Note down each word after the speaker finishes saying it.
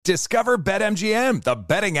Discover BetMGM, the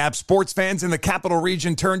betting app sports fans in the capital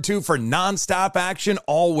region turn to for nonstop action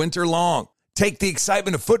all winter long. Take the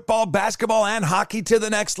excitement of football, basketball, and hockey to the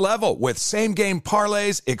next level with same-game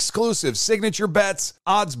parlays, exclusive signature bets,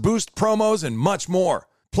 odds boost promos, and much more.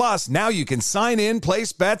 Plus, now you can sign in,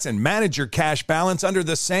 place bets, and manage your cash balance under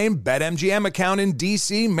the same BetMGM account in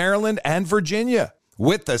D.C., Maryland, and Virginia.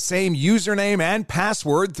 With the same username and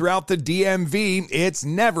password throughout the DMV, it's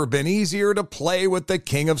never been easier to play with the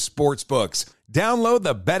king of sportsbooks. Download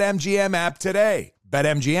the BetMGM app today.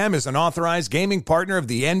 BetMGM is an authorized gaming partner of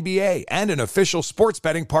the NBA and an official sports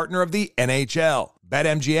betting partner of the NHL.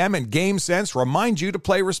 BetMGM and GameSense remind you to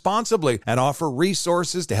play responsibly and offer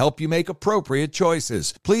resources to help you make appropriate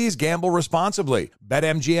choices. Please gamble responsibly.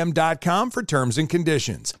 BetMGM.com for terms and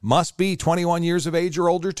conditions. Must be 21 years of age or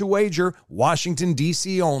older to wager. Washington,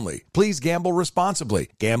 D.C. only. Please gamble responsibly.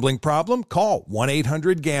 Gambling problem? Call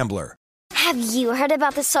 1-800-GAMBLER. Have you heard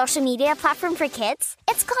about the social media platform for kids?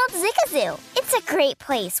 It's called Zigazoo. It's a great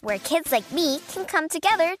place where kids like me can come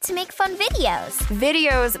together to make fun videos.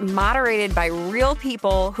 Videos moderated by real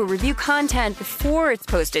people who review content before it's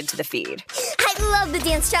posted to the feed. I love the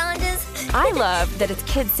dance challenges. I love that it's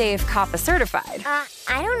Kid Safe COPPA certified.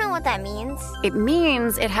 I don't know what that means. It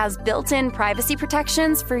means it has built-in privacy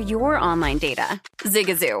protections for your online data.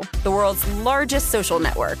 Zigazoo, the world's largest social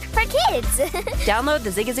network. For kids. Download the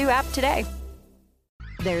Zigazoo app today.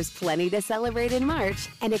 There's plenty to celebrate in March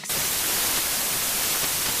and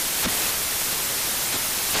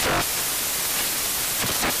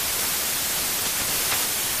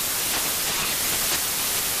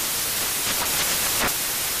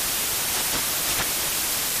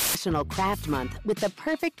National Craft Month with the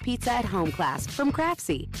perfect pizza at home class from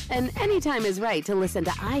Craftsy. And anytime is right to listen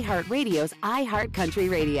to iHeartRadio's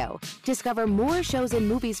iHeartCountry Radio. Discover more shows and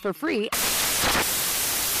movies for free.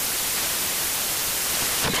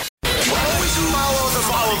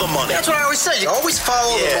 Follow the money. That's what I always say. You always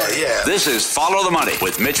follow the money. Yeah. This is Follow the Money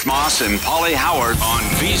with Mitch Moss and Paulie Howard on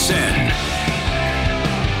VSiN.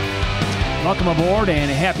 Welcome aboard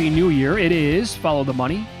and a Happy New Year. It is Follow the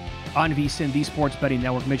Money on VSiN, the Sports Betting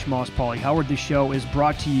Network. Mitch Moss, Paulie Howard. This show is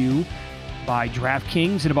brought to you by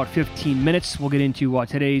DraftKings. In about 15 minutes, we'll get into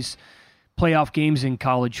today's playoff games in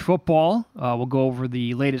college football. We'll go over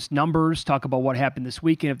the latest numbers, talk about what happened this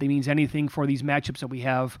weekend, if they means anything for these matchups that we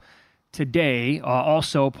have today.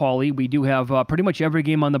 Also, Paulie, we do have pretty much every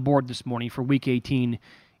game on the board this morning for Week 18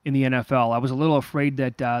 in the NFL. I was a little afraid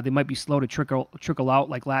that they might be slow to trickle out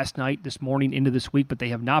like last night, this morning, into this week, but they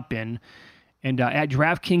have not been. And at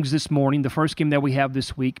DraftKings this morning, the first game that we have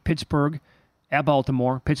this week, Pittsburgh at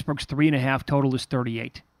Baltimore. Pittsburgh's 3.5, total is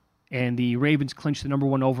 38. And the Ravens clinched the number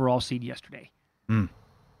 1 overall seed yesterday.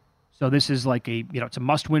 So this is like it's a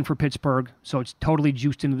must-win for Pittsburgh. So it's totally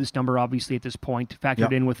juiced into this number, obviously, at this point,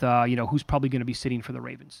 factored in with, who's probably going to be sitting for the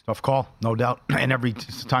Ravens. Tough call, no doubt. And every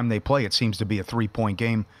time they play, it seems to be a 3-point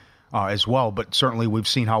game as well. But certainly we've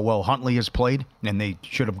seen how well Huntley has played, and they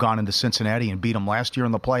should have gone into Cincinnati and beat them last year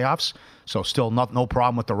in the playoffs. So still no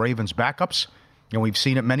problem with the Ravens' backups. And we've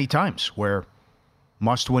seen it many times where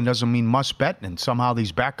must-win doesn't mean must-bet, and somehow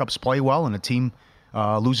these backups play well, and a team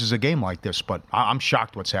loses a game like this. But I'm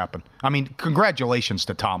shocked what's happened. I mean, congratulations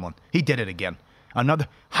to Tomlin. He did it again.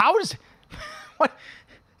 What?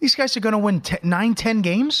 These guys are going to win 9-10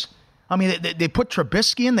 games? I mean, they put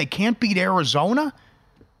Trubisky in. They can't beat Arizona.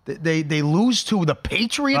 They lose to the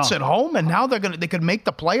Patriots at home, and now they could make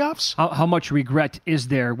the playoffs? How much regret is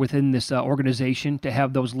there within this organization to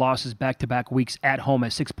have those losses back-to-back weeks at home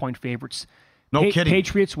as 6-point favorites? No kidding.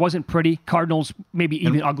 Patriots wasn't pretty. Cardinals maybe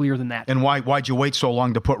even uglier than that. And why'd you wait so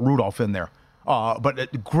long to put Rudolph in there?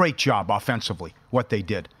 But great job offensively, what they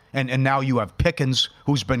did. And now you have Pickens,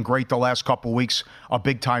 who's been great the last couple weeks, a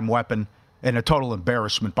big-time weapon, and a total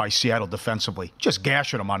embarrassment by Seattle defensively. Just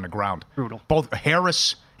gashing them on the ground. Brutal. Both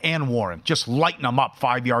Harris and Warren, just lighting them up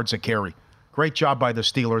 5 yards a carry. Great job by the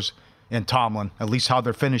Steelers and Tomlin, at least how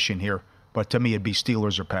they're finishing here. But to me, it'd be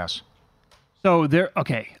Steelers or pass. So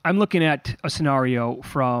I'm looking at a scenario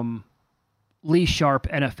from Lee Sharp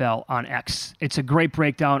NFL on X. It's a great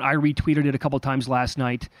breakdown. I retweeted it a couple times last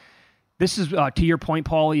night. This is to your point,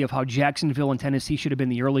 Paulie, of how Jacksonville and Tennessee should have been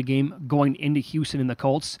the early game going into Houston and the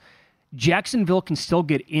Colts. Jacksonville can still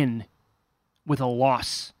get in with a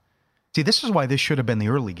loss. See, this is why this should have been the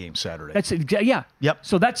early game Saturday. That's yeah. Yep.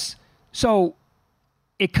 So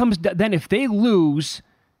it comes then if they lose,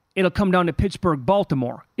 it'll come down to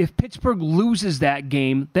Pittsburgh-Baltimore. If Pittsburgh loses that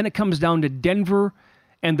game, then it comes down to Denver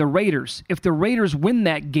and the Raiders. If the Raiders win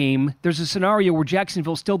that game, there's a scenario where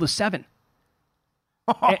Jacksonville's still the 7.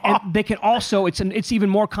 and they can also, it's even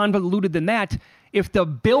more convoluted than that. If the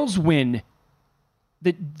Bills win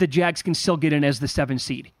the Jags can still get in as the 7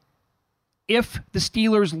 seed. If the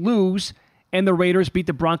Steelers lose and the Raiders beat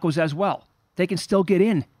the Broncos as well, they can still get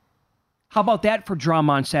in. How about that for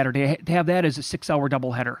drama on Saturday, to have that as a 6-hour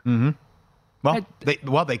doubleheader? Mm-hmm.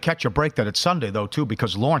 Well, they catch a break that it's Sunday, though, too,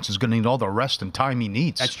 because Lawrence is going to need all the rest and time he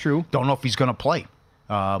needs. That's true. Don't know if he's going to play.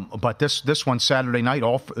 But this one Saturday night,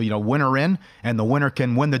 winner in, and the winner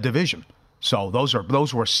can win the division. So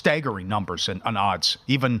those were staggering numbers and odds.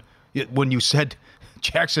 Even when you said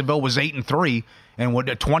Jacksonville was 8-3 and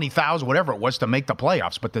what 20,000, whatever it was, to make the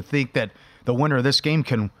playoffs, but to think that the winner of this game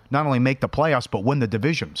can not only make the playoffs but win the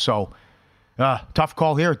division. So tough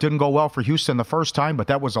call here. It didn't go well for Houston the first time, but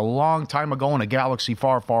that was a long time ago in a galaxy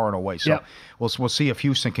far, far and away. So we'll see if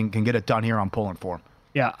Houston can get it done here. I'm pulling for them.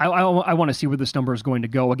 Yeah, I want to see where this number is going to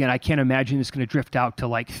go. Again, I can't imagine it's going to drift out to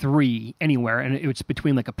like 3 anywhere, and it's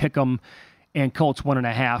between like a pick'em and Colts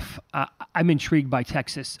 1.5. I'm intrigued by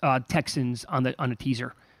Texans on a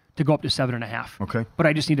teaser to go up to 7.5. Okay, but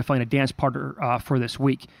I just need to find a dance partner for this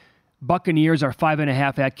week. Buccaneers are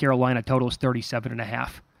 5.5 at Carolina. Total is 37.5.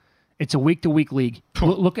 It's a week-to-week league.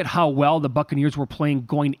 Look at how well the Buccaneers were playing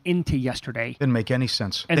going into yesterday. Didn't make any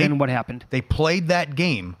sense. And then what happened? They played that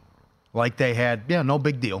game like they had, no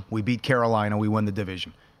big deal. We beat Carolina. We win the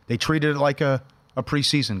division. They treated it like a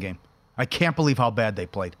preseason game. I can't believe how bad they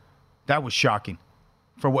played. That was shocking.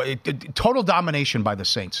 Total domination by the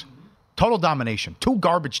Saints. Total domination. 2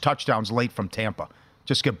 garbage touchdowns late from Tampa.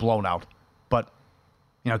 Just get blown out. But,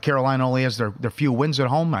 Carolina only has their few wins at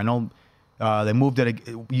home. I know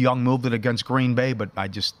Young moved it against Green Bay, but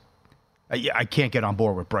I can't get on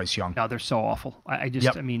board with Bryce Young. No, they're so awful. I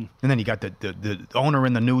mean... And then you got the owner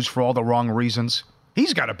in the news for all the wrong reasons.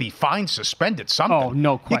 He's got to be fined, suspended, something. Oh,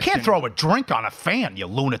 no question. You can't throw a drink on a fan, you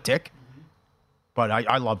lunatic. But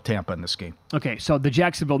I love Tampa in this game. Okay, so the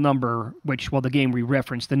Jacksonville number, the game we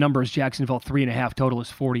referenced, the number is Jacksonville 3.5, total is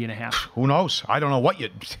 40.5. Who knows? I don't know what you...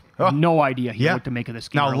 No idea what to make of this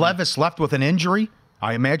game. Now, Levis left with an injury.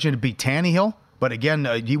 I imagine it'd be Tannehill. But again,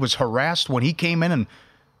 he was harassed when he came in and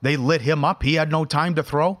they lit him up. He had no time to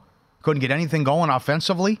throw. Couldn't get anything going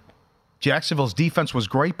offensively. Jacksonville's defense was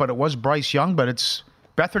great, but it was Bryce Young. But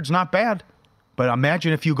Beathard's not bad. But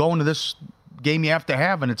imagine if you go into this game you have to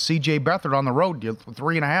have, and it's C.J. Beathard on the road,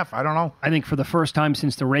 3.5. I don't know. I think for the first time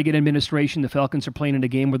since the Reagan administration, the Falcons are playing in a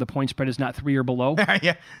game where the point spread is not 3 or below.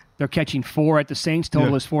 Yeah. They're catching 4 at the Saints.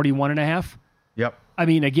 Total is 41.5. Yep. I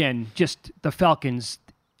mean, again, just the Falcons,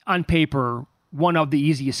 on paper, one of the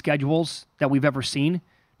easiest schedules that we've ever seen,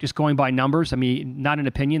 just going by numbers. I mean, not an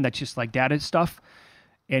opinion. That's just like data stuff.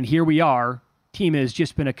 And here we are. Team has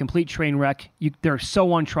just been a complete train wreck. They're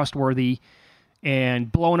so untrustworthy.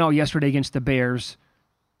 And blown out yesterday against the Bears.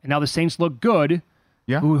 And now the Saints look good.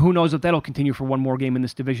 Yeah. Who knows if that'll continue for one more game in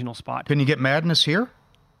this divisional spot. Can you get madness here?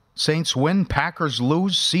 Saints win, Packers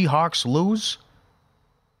lose, Seahawks lose,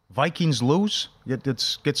 Vikings lose. It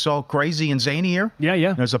gets all crazy and zany here.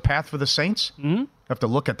 Yeah. There's a path for the Saints. Mm-hmm. Have to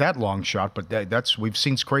look at that long shot, but we've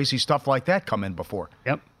seen crazy stuff like that come in before.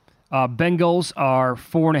 Yep. Bengals are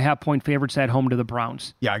 4.5-point favorites at home to the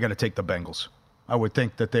Browns. Yeah, I got to take the Bengals. I would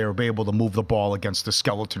think that they will be able to move the ball against the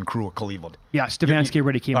skeleton crew of Cleveland. Yeah, Stefanski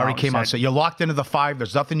already came out and said, you're locked into the 5.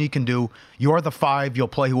 There's nothing you can do. You're the 5. You'll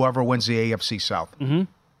play whoever wins the AFC South. Mm-hmm.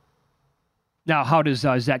 Now, how does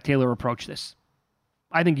Zach Taylor approach this?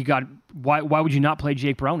 I think why would you not play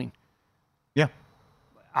Jake Browning? Yeah.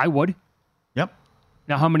 I would. Yep.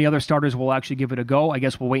 Now, how many other starters will actually give it a go? I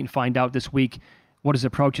guess we'll wait and find out this week what his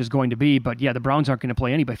approach is going to be. But, yeah, the Browns aren't going to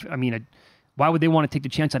play anybody. I mean, why would they want to take the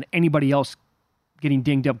chance on anybody else getting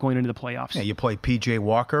dinged up going into the playoffs? Yeah, you play P.J.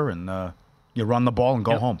 Walker and you run the ball and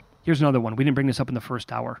go home. Here's another one. We didn't bring this up in the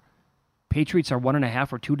first hour. Patriots are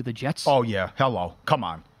 1.5 or 2 to the Jets. Oh, yeah. Hello. Come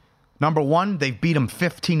on. Number 1, they've beat them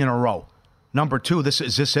 15 in a row. Number 2,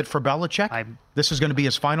 is this it for Belichick? This is going to be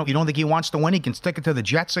his final. You don't think he wants to win? He can stick it to the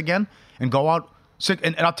Jets again and go out.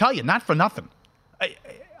 And I'll tell you, not for nothing.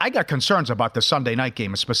 I got concerns about the Sunday night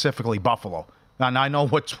game, specifically Buffalo. And I know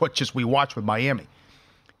what we watched with Miami.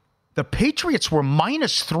 The Patriots were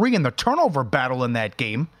 -3 in the turnover battle in that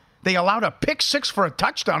game. They allowed a pick 6 for a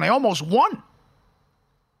touchdown. They almost won.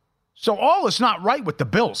 So all is not right with the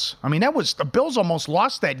Bills. I mean, the Bills almost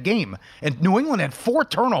lost that game, and New England had 4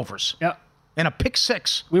 turnovers and a pick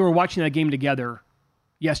 6. We were watching that game together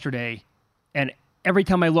yesterday, and every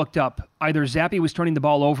time I looked up, either Zappe was turning the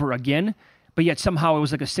ball over again, but yet somehow it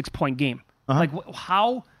was like a 6-point game. Like,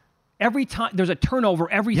 how? Every time there's a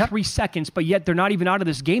turnover every 3 seconds, but yet they're not even out of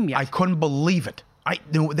this game yet. I couldn't believe it.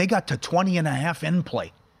 They got to 20.5 in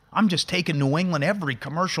play. I'm just taking New England every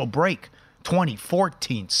commercial break.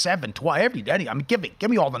 2014, 7, 12, I mean, give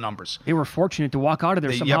me all the numbers. They were fortunate to walk out of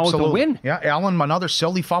there somehow with a win. Yeah, Allen, another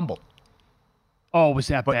silly fumble. Oh, was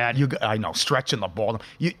that bad? I know, stretching the ball.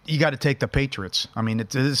 You got to take the Patriots. I mean,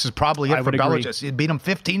 this is probably it for Belichick. It beat them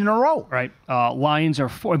 15 in a row. Right. Lions are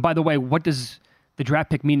 4. And by the way, what does the draft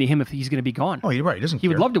pick mean to him if he's going to be gone? Oh, you're right. He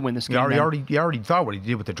would love to win this game. He already thought what he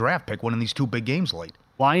did with the draft pick, winning these 2 big games late.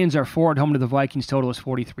 Lions are 4 at home to the Vikings. Total is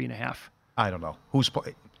 43.5. I don't know. Who's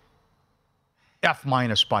playing? F-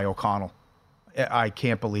 by O'Connell. I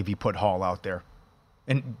can't believe he put Hall out there.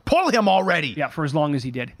 And pull him already. Yeah, for as long as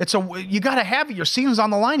he did. You got to have it. Your season's on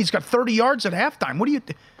the line. He's got 30 yards at halftime. What do you?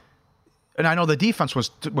 And I know the defense was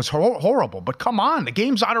horrible, but come on, the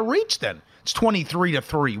game's out of reach. Then it's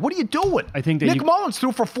 23-3. What are you doing? I think that Nick Mullins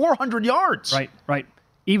threw for 400 yards. Right.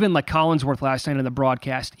 Even like Collinsworth last night in the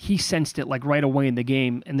broadcast, he sensed it like right away in the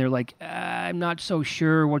game, and they're like, I'm not so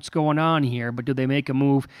sure what's going on here, but do they make a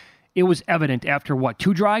move? It was evident after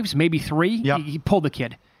 2 drives, maybe 3. Yep. He pulled the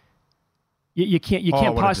kid. You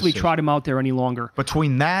can't possibly trot him out there any longer.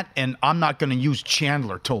 Between that and I'm not going to use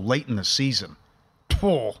Chandler till late in the season.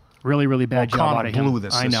 Really, really bad job out of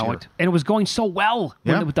him. I know it. And it was going so well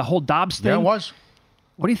with the whole Dobbs thing. Yeah, it was.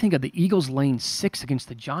 What do you think of the Eagles laying 6 against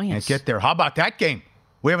the Giants? Can't get there. How about that game?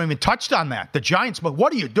 We haven't even touched on that. The Giants, but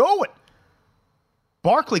what are you doing?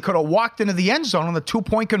 Barkley could have walked into the end zone on the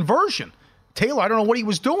 2-point conversion. Taylor, I don't know what he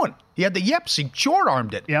was doing. He had the yips. He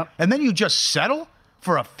short-armed it. Yep. And then you just settle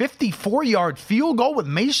for a 54-yard field goal with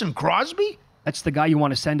Mason Crosby? That's the guy you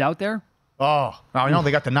want to send out there? Oh, now I know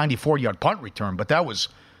they got the 94-yard punt return, but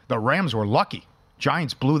the Rams were lucky.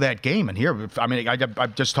 Giants blew that game. And here, I mean,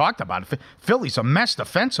 I've just talked about it. Philly's a mess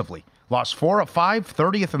defensively. Lost 4 of 5,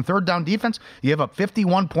 30th and third down defense. You have up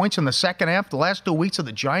 51 points in the second half, the last 2 weeks of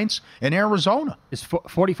the Giants in Arizona. Is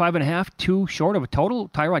 45.5 too short of a total?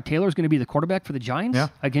 Tyrod Taylor is going to be the quarterback for the Giants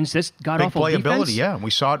against this god-awful defense? Big playability, yeah.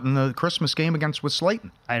 We saw it in the Christmas game with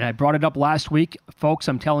Slayton. And I brought it up last week. Folks,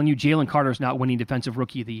 I'm telling you, Jalen Carter's not winning Defensive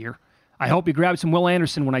Rookie of the Year. I hope you grabbed some Will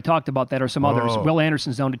Anderson when I talked about that or some others. Will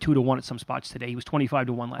Anderson's down to 2-1 at some spots today. He was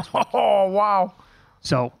 25-1 last week. Oh, wow.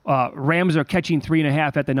 So Rams are catching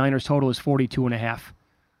 3.5 at the Niners. Total is 42.5.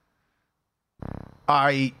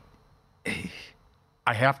 I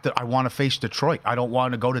want to face Detroit. I don't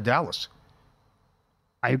want to go to Dallas.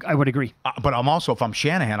 I would agree. But I'm also, if I'm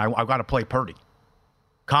Shanahan, I've got to play Purdy.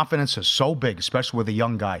 Confidence is so big, especially with a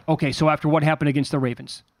young guy. Okay, so after what happened against the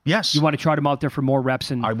Ravens, yes, you want to trot him out there for more reps.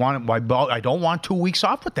 And I don't want 2 weeks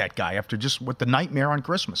off with that guy after just with the nightmare on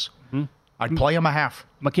Christmas. Mm-hmm. I'd play him a half.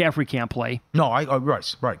 McCaffrey can't play. No,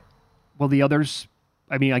 right. Well, the others,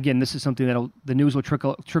 I mean, again, this is something that the news will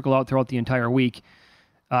trickle out throughout the entire week.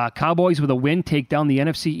 Cowboys with a win take down the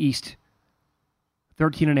NFC East.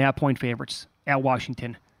 13.5-point favorites at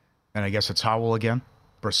Washington. And I guess it's Howell again.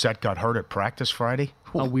 Brissett got hurt at practice Friday.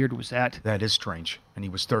 How weird was that? That is strange. And he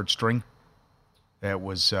was third string. That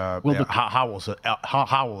was Howell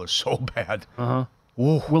is so bad. Uh-huh.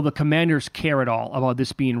 Ooh. Will the Commanders care at all about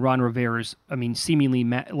this being Ron Rivera's, seemingly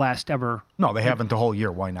last ever? No, they haven't the whole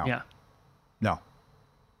year. Why now? Yeah. No.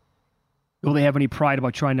 Will they have any pride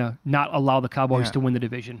about trying to not allow the Cowboys to win the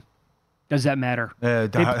division? Does that matter?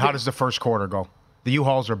 How does the first quarter go? The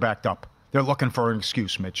U-Hauls are backed up. They're looking for an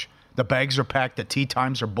excuse, Mitch. The bags are packed. The tee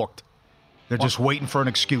times are booked. They're just waiting for an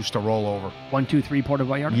excuse to roll over. 1, 2, 3, Puerto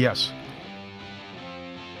Vallarta? Yes.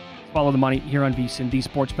 Follow the money here on VSiN, the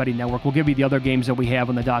Sports Betting Network. We'll give you the other games that we have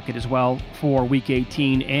on the docket as well for Week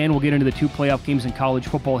 18, and we'll get into the 2 playoff games in college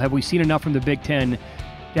football. Have we seen enough from the Big Ten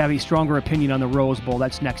to have a stronger opinion on the Rose Bowl?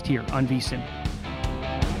 That's next here on VSiN.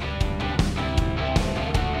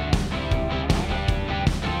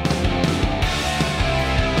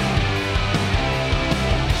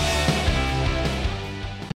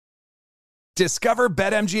 Discover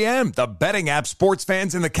BetMGM, the betting app sports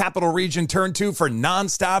fans in the capital region turn to for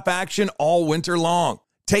nonstop action all winter long.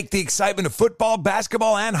 Take the excitement of football,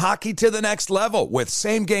 basketball, and hockey to the next level with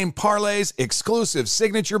same-game parlays, exclusive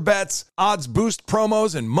signature bets, odds boost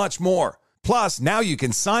promos, and much more. Plus, now you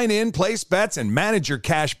can sign in, place bets, and manage your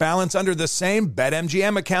cash balance under the same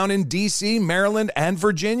BetMGM account in D.C., Maryland, and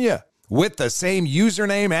Virginia. With the same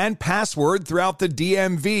username and password throughout the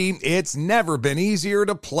DMV, it's never been easier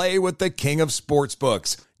to play with the king of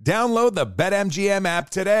sportsbooks. Download the BetMGM app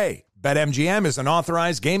today. BetMGM is an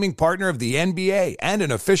authorized gaming partner of the NBA and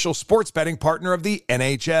an official sports betting partner of the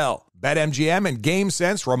NHL. BetMGM and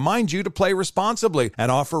GameSense remind you to play responsibly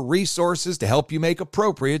and offer resources to help you make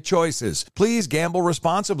appropriate choices. Please gamble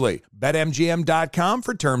responsibly. BetMGM.com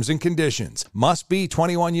for terms and conditions. Must be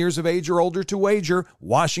 21 years of age or older to wager.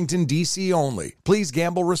 Washington, D.C. only. Please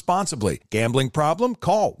gamble responsibly. Gambling problem?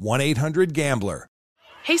 Call 1-800-GAMBLER.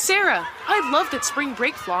 Hey Sarah, I love that spring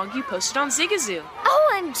break vlog you posted on Zigazoo.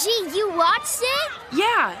 OMG, you watched it?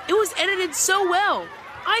 Yeah, it was edited so well.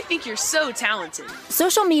 I think you're so talented.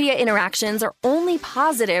 Social media interactions are only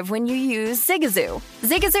positive when you use Zigazoo.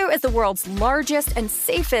 Zigazoo is the world's largest and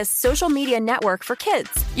safest social media network for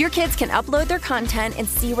kids. Your kids can upload their content and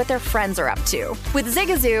see what their friends are up to. With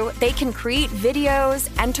Zigazoo, they can create videos,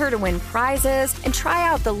 enter to win prizes, and try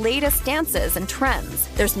out the latest dances and trends.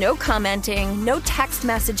 There's no commenting, no text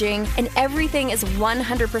messaging, and everything is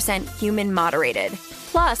 100% human moderated.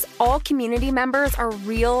 Plus, all community members are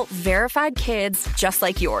real, verified kids just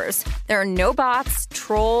like yours. There are no bots,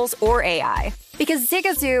 trolls, or AI. Because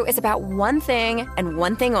Zigazoo is about one thing and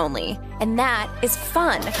one thing only, and that is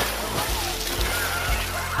fun.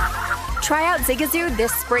 Try out Zigazoo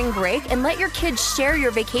this spring break and let your kids share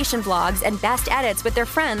your vacation vlogs and best edits with their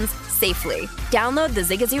friends safely. Download the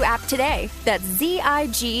Zigazoo app today. That's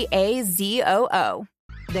Zigazoo.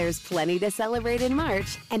 There's plenty to celebrate in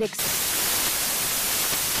March and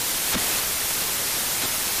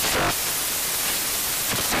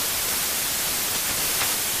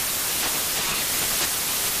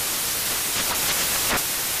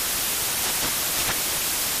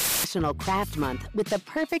National Craft Month with the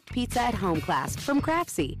perfect pizza at home class from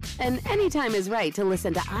Craftsy. And anytime is right to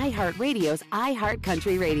listen to iHeartRadio's iHeart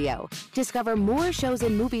Country Radio. Discover more shows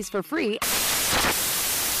and movies for free.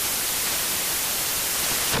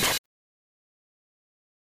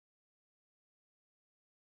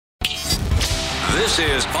 This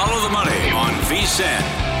is Follow the Money on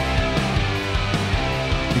VSiN.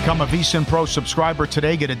 Become a VSiN Pro subscriber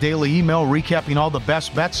today. Get a daily email recapping all the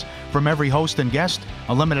best bets from every host and guest.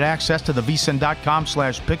 Unlimited access to the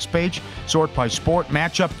vsin.com/picks page. Sort by sport,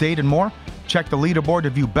 matchup, date, and more. Check the leaderboard to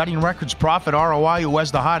view betting records, profit, ROI, who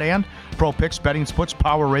has the hot hand, pro picks, betting splits,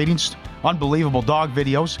 power ratings, unbelievable dog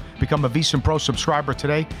videos. Become a VSiN Pro subscriber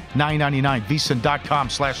today. $9.99.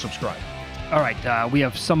 vsin.com/subscribe. All right, we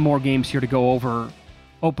have some more games here to go over.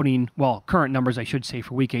 Current numbers, I should say,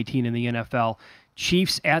 for Week 18 in the NFL.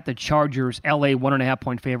 Chiefs at the Chargers. LA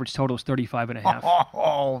 1.5-point favorites. Total is 35.5.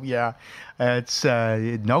 Oh yeah, it's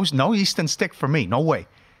no Easton stick for me. No way.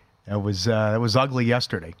 It was ugly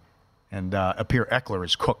yesterday, and Pierre Eckler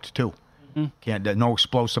is cooked too. Mm-hmm. No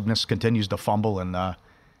explosiveness. Continues to fumble, and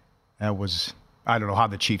that was. I don't know how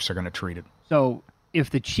the Chiefs are going to treat it. So if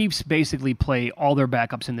the Chiefs basically play all their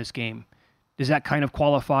backups in this game, does that kind of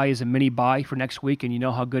qualify as a mini bye for next week? And you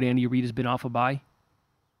know how good Andy Reid has been off a bye.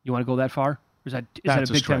 You want to go that far? Or is that a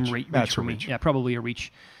big time reach for me? Yeah, probably a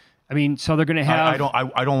reach. I mean, so they're going to have.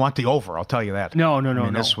 I don't want the over. I'll tell you that. No.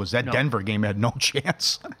 Denver game had no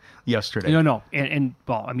chance yesterday. No, and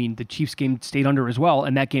the Chiefs game stayed under as well,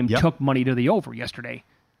 and that game took money to the over yesterday.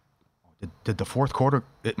 Did the fourth quarter?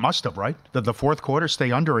 It must have, right? Did the fourth quarter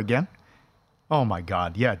stay under again? Oh my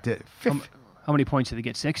God! Yeah. How many points did they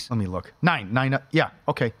get? 6? Let me look. 9. Yeah.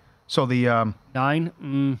 Okay. So the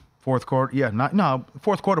 9. Fourth quarter. Yeah. No.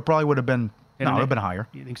 Fourth quarter probably would have been. No, it would have been higher.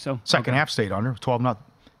 You think so? Second half stayed under. 12-0.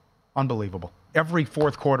 Unbelievable. Every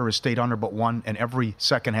fourth quarter has stayed under but 1, and every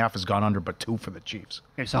second half has gone under but 2 for the Chiefs.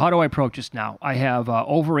 Okay, so how do I approach this now? I have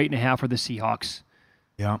over 8.5 for the Seahawks.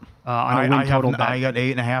 Yeah. On a win total bet. I got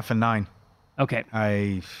 8.5 and 9.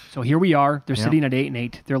 Okay. So here we are. They're sitting at 8 and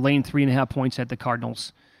 8. They're laying 3.5 points at the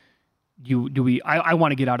Cardinals. I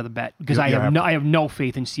want to get out of the bet because I have no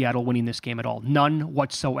faith in Seattle winning this game at all. None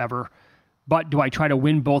whatsoever. But do I try to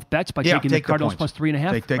win both bets by taking the Cardinals plus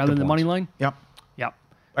 3.5 rather than the money line? Yep.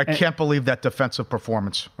 I can't believe that defensive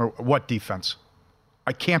performance. Or what defense?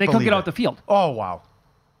 I can't believe they couldn't get out the field. Oh, wow.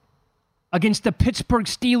 Against the Pittsburgh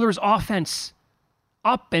Steelers offense.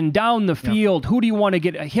 Up and down the field. Who do you want to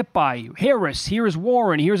get hit by? Harris. Here's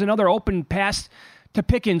Warren. Here's another open pass to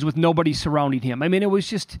Pickens with nobody surrounding him. I mean, it was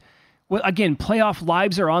just... Well, again, playoff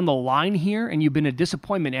lives are on the line here, and you've been a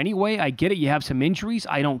disappointment anyway. I get it. You have some injuries.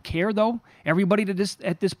 I don't care, though. Everybody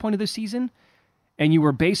at this point of the season. And you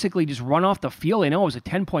were basically just run off the field. I know it was a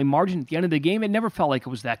 10-point margin at the end of the game. It never felt like it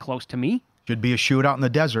was that close to me. Should be a shootout in the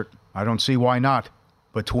desert. I don't see why not.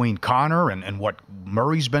 Between Connor and what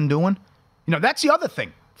Murray's been doing. You know, that's the other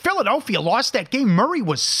thing. Philadelphia lost that game. Murray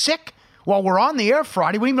was sick while we're on the air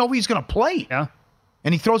Friday. We didn't even know if he was going to play. Yeah.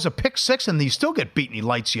 And he throws a pick 6, and you still get beaten. He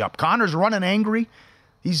lights you up. Connor's running angry.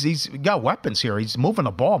 He's got weapons here. He's moving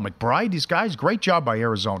the ball. McBride, these guys, great job by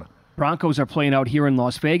Arizona. Broncos are playing out here in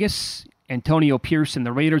Las Vegas. Antonio Pierce and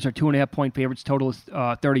the Raiders are 2.5-point favorites. Total is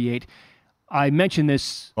 38. I mentioned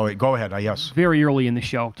this. Oh, go ahead. Yes. Very early in the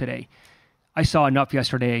show today. I saw enough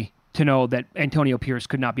yesterday to know that Antonio Pierce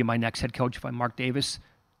could not be my next head coach if I'm Mark Davis.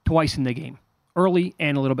 Twice in the game. Early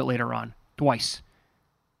and a little bit later on. Twice.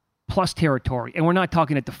 Plus territory. And we're not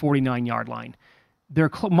talking at the 49-yard line. They're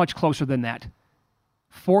much closer than that.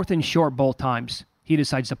 4th and short both times. He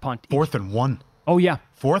decides to punt. 4th and 1. Oh, yeah.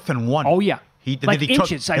 4th and 1. Oh, yeah. Then he took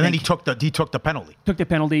the penalty. Took the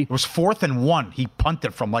penalty. It was 4th and 1. He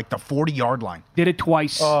punted from like the 40-yard line. Did it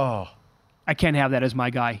twice. Oh. I can't have that as my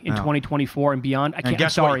guy in 2024 and beyond. I can't.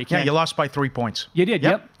 Guess I'm sorry. what? Yeah, you lost by 3 points. You did.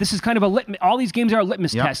 Yep. This is kind of a litmus. All these games are a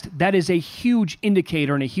litmus test. That is a huge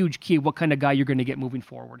indicator and a huge key of what kind of guy you're going to get moving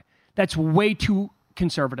forward. That's way too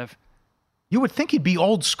conservative. You would think he'd be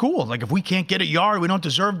old school. Like, if we can't get a yard, we don't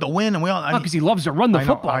deserve to win. And we all because he loves to run the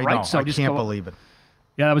football, right? Know. So I can't believe it.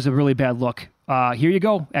 Yeah, that was a really bad look. Here you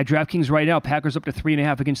go. At DraftKings right now, Packers up to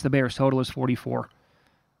 3.5 against the Bears. Total is 44.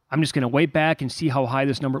 I'm just going to wait back and see how high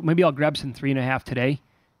this number. Maybe I'll grab some 3.5 today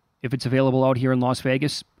if it's available out here in Las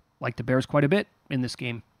Vegas. Like the Bears quite a bit in this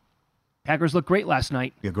game. Packers looked great last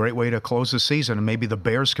night. Be a great way to close the season, and maybe the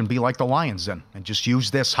Bears can be like the Lions then and just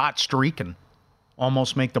use this hot streak and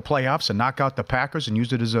almost make the playoffs and knock out the Packers and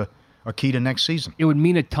use it as a key to next season. It would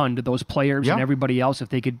mean a ton to those players and everybody else if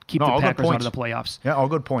they could keep the Packers out of the playoffs. Yeah, all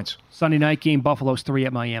good points. Sunday night game, Buffalo's 3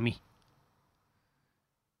 at Miami.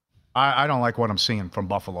 I don't like what I'm seeing from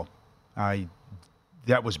Buffalo.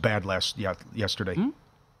 That was bad yesterday.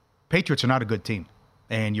 Patriots are not a good team.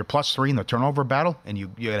 And you're +3 in the turnover battle, and you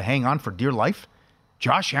got to hang on for dear life.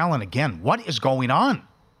 Josh Allen again. What is going on?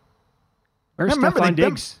 Where's Stephon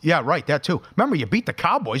Diggs? Yeah, right, that too. Remember, you beat the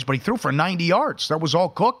Cowboys, but he threw for 90 yards. That was all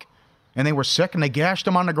Cook. And they were sick, and they gashed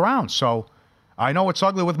him on the ground. So I know it's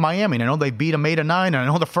ugly with Miami. And I know they beat them 8-9, and I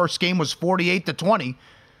know the first game was 48-20.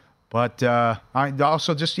 But I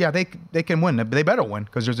also just, they can win. They better win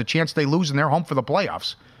because there's a chance they lose and they're home for the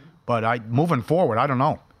playoffs. But moving forward, I don't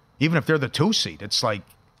know. Even if they're the 2 seed, it's like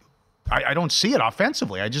I don't see it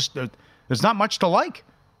offensively. There's not much to like.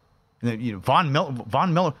 Von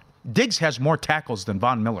Miller, Diggs has more tackles than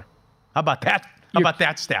Von Miller. How about that? How about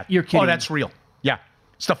that stat? You're kidding. Oh, that's real. Yeah.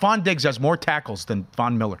 Stephon Diggs has more tackles than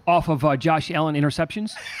Von Miller. Off of Josh Allen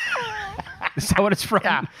interceptions? Is that what it's from?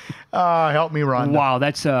 Yeah. Help me, Rhonda. Wow,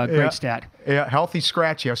 that's a great stat. Yeah, healthy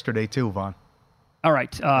scratch yesterday, too, Vaughn. All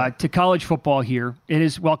right, to college football here. It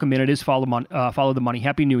is welcome in. It is Follow the Money.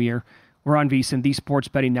 Happy New Year. We're on VSiN, the Sports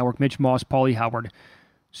Betting Network. Mitch Moss, Paulie Howard.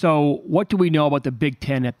 So what do we know about the Big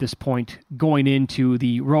Ten at this point going into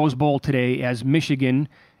the Rose Bowl today as Michigan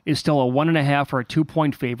is still a 1.5 or a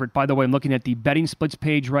 2-point favorite? By the way, I'm looking at the betting splits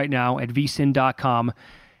page right now at vsin.com.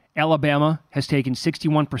 Alabama has taken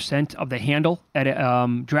 61% of the handle at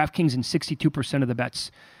DraftKings and 62% of the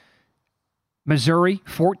bets. Missouri,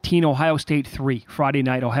 14, Ohio State, 3. Friday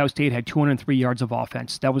night, Ohio State had 203 yards of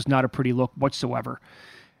offense. That was not a pretty look whatsoever.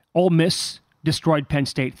 Ole Miss destroyed Penn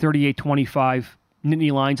State, 38-25.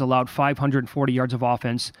 Nittany Lions allowed 540 yards of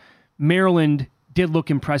offense. Maryland did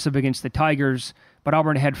look impressive against the Tigers, but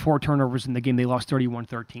Auburn had 4 turnovers in the game. They lost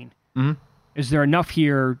 31-13. Mm-hmm. Is there enough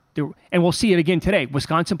here? And we'll see it again today.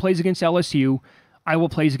 Wisconsin plays against LSU. Iowa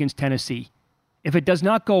plays against Tennessee. If it does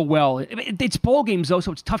not go well, it's bowl games, though,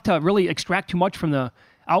 so it's tough to really extract too much from the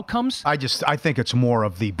outcomes. I think it's more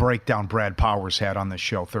of the breakdown Brad Powers had on this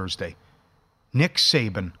show Thursday. Nick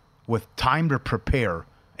Saban, with time to prepare,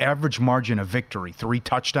 average margin of victory, 3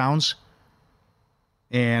 touchdowns,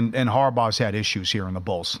 and Harbaugh's had issues here in the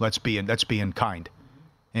Bulls. Let's be kind.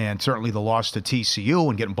 And certainly the loss to TCU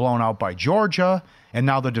and getting blown out by Georgia, and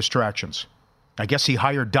now the distractions. I guess he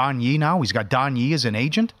hired Don Yee now. He's got Don Yee as an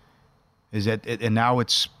agent. And now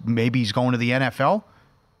it's maybe he's going to the NFL.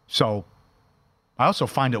 So I also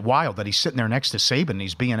find it wild that he's sitting there next to Saban.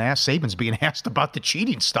 Saban's being asked about the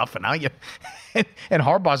cheating stuff, and now and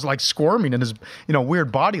Harbaugh's like squirming in his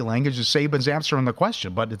weird body language as Saban's answering the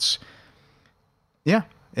question. But it's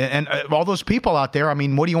And all those people out there, I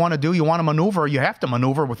mean, what do you want to do? You want to maneuver, you have to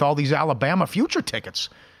maneuver with all these Alabama future tickets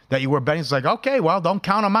that you were betting. It's like, okay, well, don't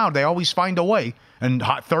count them out. They always find a way. And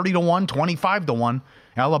 30-1, 25-1,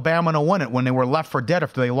 Alabama to win it when they were left for dead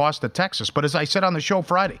after they lost to Texas. But as I said on the show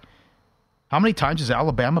Friday, how many times has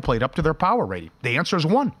Alabama played up to their power rating? The answer is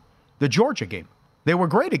 1. The Georgia game. They were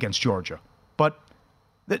great against Georgia. But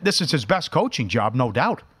this is his best coaching job, no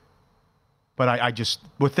doubt. But I just,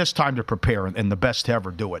 with this time to prepare and the best to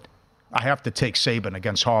ever do it, I have to take Saban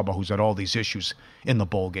against Harbaugh, who's had all these issues in the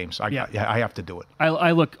bowl games. I have to do it.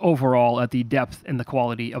 I look overall at the depth and the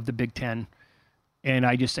quality of the Big Ten, and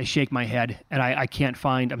I shake my head, and I can't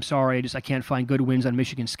find, I'm sorry, I can't find good wins on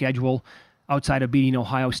Michigan's schedule outside of beating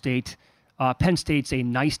Ohio State. Penn State's a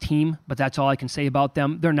nice team, but that's all I can say about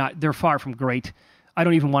them. They're far from great. I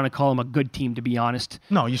don't even want to call them a good team, to be honest.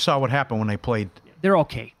 No, you saw what happened when they played. They're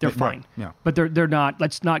okay. They're fine. Yeah. But they're not.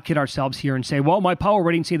 Let's not kid ourselves here and say, well, my power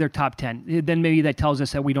ratings say they're top 10. Then maybe that tells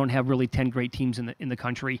us that we don't have really 10 great teams in the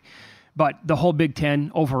country. But the whole Big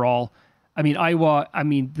Ten overall, I mean, Iowa,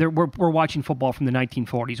 we're watching football from the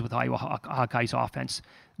 1940s with Iowa Hawkeyes offense.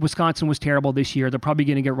 Wisconsin was terrible this year. They're probably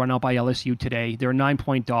going to get run out by LSU today. They're a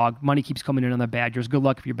 9-point dog. Money keeps coming in on the Badgers. Good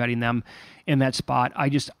luck if you're betting them in that spot. I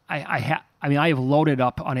have loaded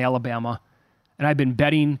up on Alabama, and I've been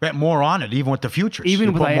betting. Bet more on it, even with the futures.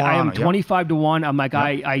 Even with I am 25 to 1. I'm like,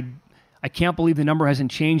 I can't believe the number hasn't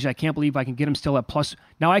changed. I can't believe I can get them still at plus.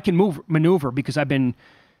 Now I can maneuver because I've been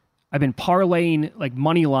parlaying like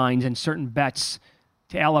money lines and certain bets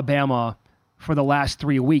to Alabama for the last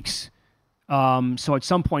 3 weeks. So at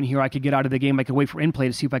some point here, I could get out of the game. I could wait for in-play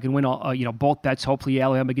to see if I can win all, both bets. Hopefully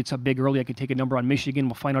Alabama gets up big early. I could take a number on Michigan.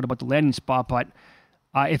 We'll find out about the landing spot. But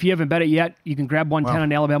if you haven't bet it yet, you can grab 110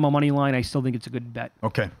 on Alabama money line. I still think it's a good bet.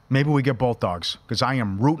 Okay, maybe we get both dogs because I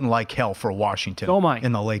am rooting like hell for Washington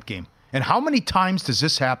in the late game. And how many times does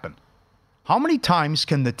this happen? How many times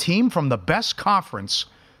can the team from the best conference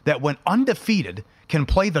that went undefeated can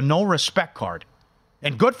play the no respect card?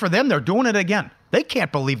 And good for them, they're doing it again. They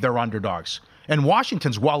can't believe they're underdogs. And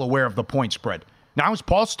Washington's well aware of the point spread. Now, as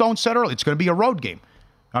Paul Stone said earlier, it's going to be a road game.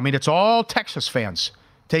 I mean, it's all Texas fans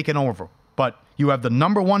taking over. But you have the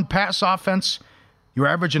number one pass offense. You're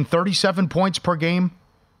averaging 37 points per game.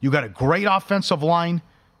 You got a great offensive line.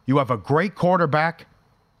 You have a great quarterback.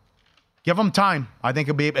 Give them time. I think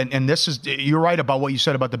it'll be, and this is, you're right about what you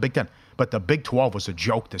said about the Big Ten, but the Big 12 was a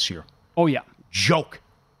joke this year. Oh, yeah. Joke.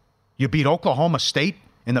 You beat Oklahoma State.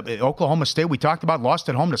 In the Oklahoma State, we talked about, lost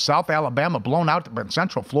at home to South Alabama, blown out in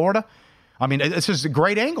Central Florida. I mean, this is a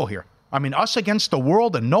great angle here. I mean, us against the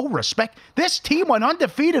world and no respect. This team went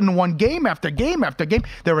undefeated and won game after game after game.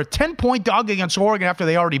 They're a 10-point dog against Oregon after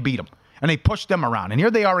they already beat them. And they pushed them around. And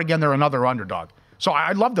here they are again. They're another underdog. So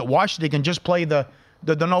I love that Washington can just play the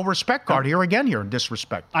no respect card here in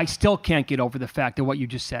disrespect. I still can't get over the fact of what you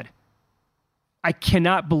just said. I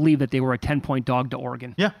cannot believe that they were a 10-point dog to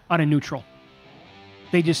Oregon on a neutral.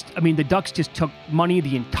 They the Ducks just took money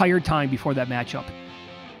the entire time before that matchup.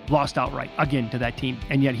 Lost outright, again, to that team.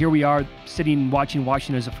 And yet here we are sitting watching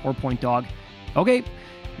Washington as a 4-point dog. Okay,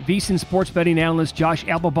 VSiN sports betting analyst Josh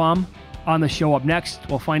Applebaum on the show up next.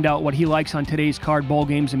 We'll find out what he likes on today's card, bowl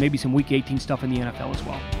games, and maybe some Week 18 stuff in the NFL as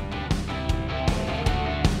well.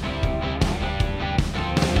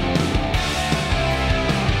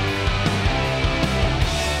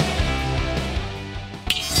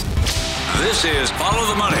 This is Follow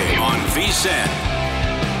the Money on VSiN.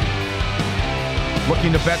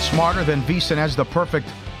 Looking to bet smarter? Then VSiN has the perfect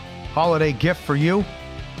holiday gift for you.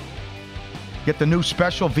 Get the new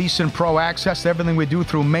special VSiN Pro Access. Everything we do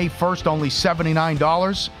through May 1st, only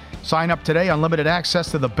 $79. Sign up today. Unlimited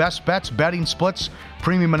access to the best bets, betting splits,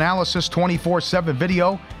 premium analysis, 24/7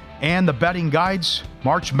 video, and the betting guides.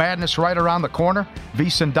 March Madness right around the corner.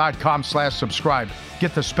 VSiN.com/subscribe.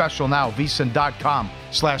 Get the special now.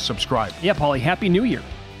 VSiN.com/subscribe. Yeah, Paulie, Happy New Year,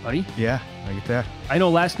 buddy. Yeah, I get that. I know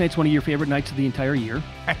last night's one of your favorite nights of the entire year.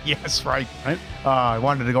 Yes, right. I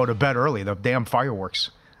wanted to go to bed early. The damn fireworks.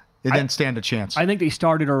 It didn't stand a chance. I think they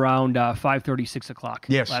started around 5:30, 6 o'clock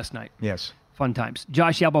last night. Yes. Fun times.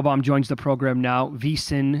 Josh Applebaum joins the program now,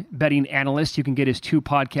 VSiN betting analyst. You can get his 2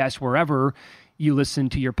 podcasts wherever you listen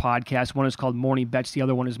to your podcast. One is called Morning Bets. The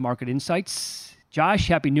other one is Market Insights. Josh,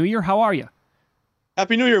 Happy New Year. How are you?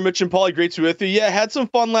 Happy New Year, Mitch and Paulie. Great to be with you. Yeah, had some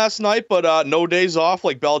fun last night, but no days off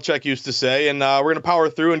like Belichick used to say. And we're going to power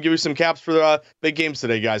through and give you some caps for the big games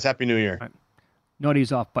today, guys. Happy New Year. Right. No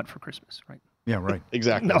days off but for Christmas, right? Yeah, right.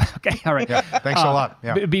 Exactly. No, okay, all right. Yeah, thanks a lot.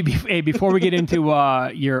 Yeah. Before we get into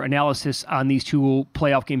your analysis on these 2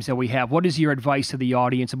 playoff games that we have, what is your advice to the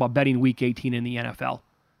audience about betting Week 18 in the NFL?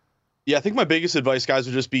 Yeah, I think my biggest advice, guys,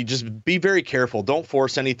 would just be very careful. Don't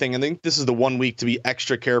force anything. I think this is the 1 week to be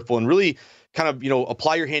extra careful and really kind of,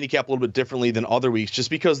 apply your handicap a little bit differently than other weeks, just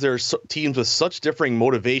because there's teams with such differing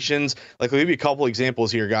motivations. Like, I'll give you a couple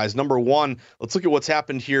examples here, guys. Number 1, let's look at what's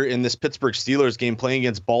happened here in this Pittsburgh Steelers game playing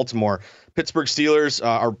against Baltimore. Pittsburgh Steelers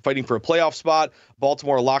are fighting for a playoff spot.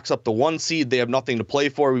 Baltimore locks up the 1 seed. They have nothing to play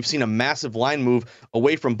for. We've seen a massive line move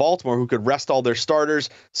away from Baltimore, who could rest all their starters,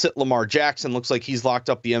 sit Lamar Jackson. Looks like he's locked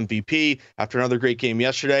up the MVP after another great game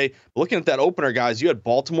yesterday. But looking at that opener, guys, you had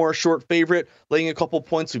Baltimore short favorite, laying a couple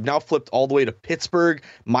points. We've now flipped all the way to Pittsburgh,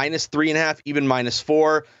 -3.5, even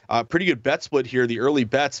 -4. Pretty good bet split here. The early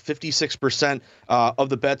bets, 56% of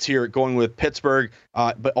the bets here going with Pittsburgh,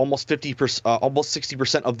 but almost 50%, almost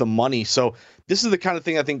 60% of the money. So this is the kind of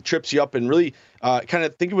thing I think trips you up, and really kind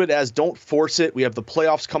of think of it as don't force it. We have the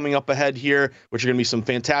playoffs coming up ahead here, which are going to be some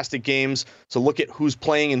fantastic games. So look at who's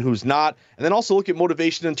playing and who's not. And then also look at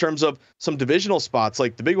motivation in terms of some divisional spots.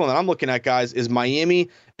 Like the big one that I'm looking at, guys, is Miami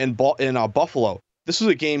and Buffalo. this was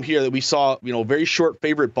a game here that we saw, very short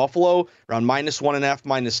favorite Buffalo around -1.5,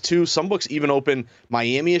 -2. Some books even open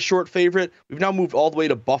Miami a short favorite. We've now moved all the way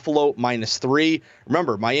to Buffalo -3.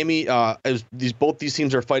 Remember, Miami, both these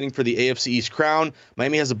teams are fighting for the AFC East crown.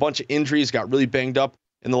 Miami has a bunch of injuries, got really banged up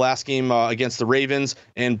in the last game against the Ravens,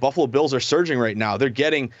 and Buffalo Bills are surging right now. They're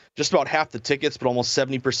getting just about half the tickets, but almost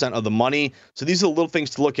 70% of the money. So these are the little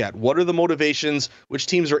things to look at. What are the motivations? Which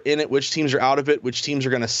teams are in it? Which teams are out of it? Which teams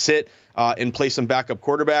are going to sit and play some backup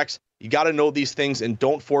quarterbacks? You got to know these things and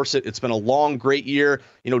don't force it. It's been a long, great year.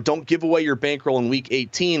 Don't give away your bankroll in week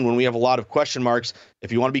 18 when we have a lot of question marks.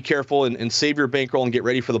 If you want to be careful and save your bankroll and get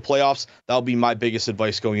ready for the playoffs, that'll be my biggest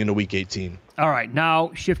advice going into week 18. All right,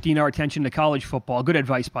 now shifting our attention to college football. Good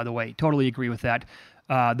advice, by the way. Totally agree with that.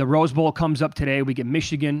 The Rose Bowl comes up today. We get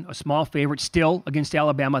Michigan, a small favorite, still against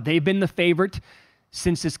Alabama. They've been the favorite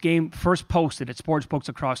since this game first posted at sportsbooks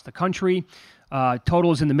across the country.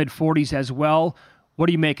 Total is in the mid-40s as well. What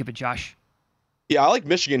do you make of it, Josh? Yeah, I like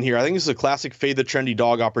Michigan here. I think this is a classic fade the trendy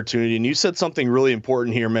dog opportunity. And you said something really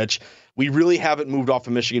important here, Mitch. We really haven't moved off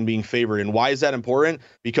of Michigan being favored. And why is that important?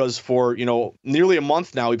 Because for, nearly a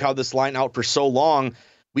month now, we've had this line out for so long.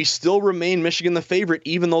 We still remain Michigan the favorite,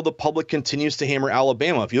 even though the public continues to hammer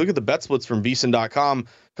Alabama. If you look at the bet splits from VSiN.com,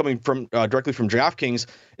 coming from directly from DraftKings,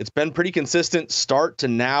 it's been pretty consistent start to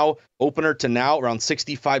now, opener to now, around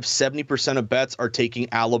 65-70% of bets are taking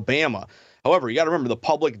Alabama. However, you got to remember the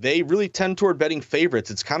public, they really tend toward betting favorites.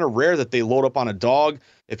 It's kind of rare that they load up on a dog.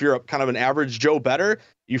 If you're kind of an average Joe bettor,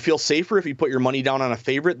 you feel safer if you put your money down on a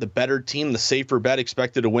favorite, the better team, the safer bet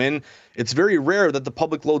expected to win. It's very rare that the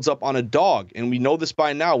public loads up on a dog. And we know this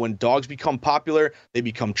by now. When dogs become popular, they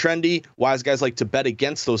become trendy. Wise guys like to bet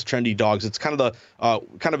against those trendy dogs. It's kind of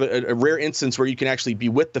a rare instance where you can actually be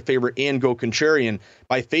with the favorite and go contrarian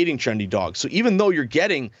by fading trendy dogs. So even though you're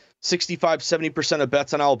getting 65-70% of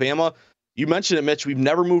bets on Alabama, you mentioned it, Mitch. We've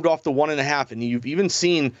never moved off the 1.5, and you've even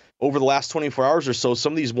seen over the last 24 hours or so,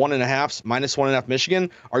 some of these 1.5s, -1.5 Michigan,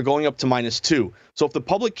 are going up to -2. So if the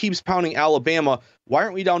public keeps pounding Alabama, why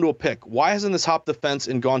aren't we down to a pick? Why hasn't this hopped the fence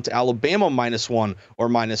and gone to Alabama -1 or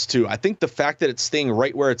 -2? I think the fact that it's staying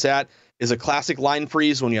right where it's at is a classic line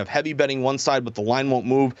freeze when you have heavy betting one side, but the line won't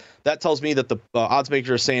move. That tells me that the odds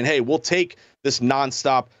makers are saying, hey, we'll take this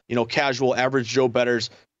nonstop, casual average Joe bettors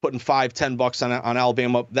putting $5-10 on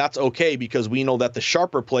Alabama. That's okay because we know that the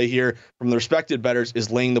sharper play here from the respected bettors is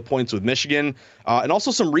laying the points with Michigan. And also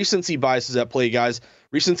some recency biases at play, guys.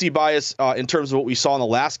 Recency bias in terms of what we saw in the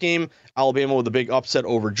last game. Alabama with a big upset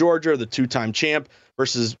over Georgia, the two-time champ,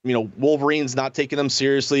 versus, Wolverines not taking them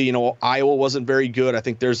seriously. Iowa wasn't very good. I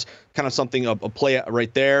think there's kind of something, a play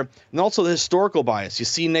right there. And also the historical bias. You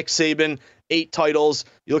see Nick Saban, 8 titles.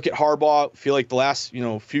 You look at Harbaugh, feel like the last,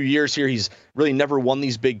 few years here, he's really never won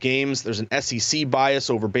these big games. There's an SEC bias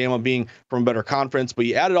over Bama being from a better conference, but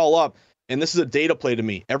you add it all up, and this is a data play to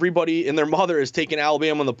me. Everybody and their mother is taking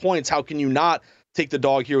Alabama on the points. How can you not take the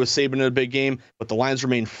dog here with Saban in a big game? But the lines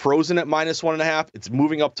remain frozen at -1.5. It's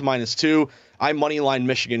moving up to -2. I moneyline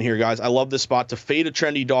Michigan here, guys. I love this spot to fade a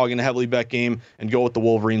trendy dog in a heavily bet game and go with the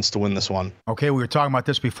Wolverines to win this one. Okay, we were talking about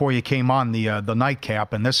this before you came on, the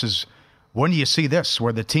nightcap, and this is, when do you see this,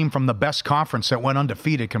 where the team from the best conference that went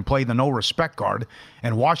undefeated can play the no respect card,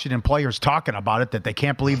 and Washington players talking about it, that they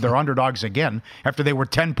can't believe they're underdogs again after they were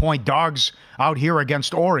 10-point dogs out here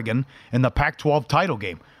against Oregon in the Pac-12 title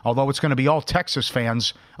game. Although it's going to be all Texas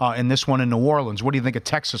fans in this one in New Orleans. What do you think of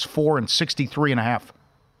Texas 4 and 63.5?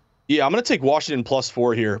 Yeah, I'm going to take Washington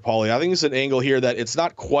 +4 here, Paulie. I think it's an angle here that it's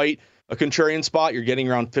not quite a contrarian spot. You're getting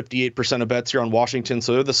around 58% of bets here on Washington,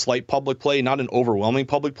 so they're the slight public play, not an overwhelming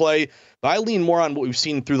public play. But I lean more on what we've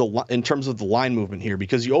seen through in terms of the line movement here,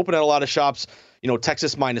 because you open at a lot of shops,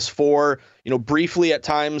 Texas -4, briefly at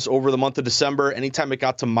times over the month of December, anytime it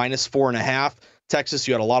got to -4.5, Texas,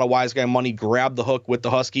 you had a lot of wise guy money, grab the hook with the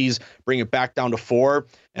Huskies, bring it back down to 4.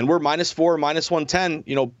 And we're -4, -110,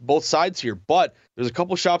 both sides here. But there's a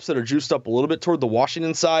couple shops that are juiced up a little bit toward the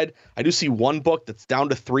Washington side. I do see one book that's down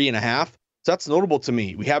to 3.5. So that's notable to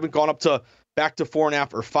me. We haven't gone up to back to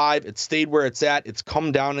 4.5 or 5. It stayed where it's at. It's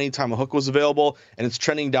come down anytime a hook was available, and it's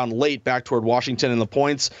trending down late back toward Washington and the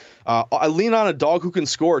points. I lean on a dog who can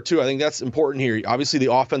score, too. I think that's important here. Obviously,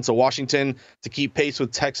 the offense of Washington to keep pace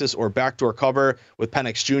with Texas or backdoor cover with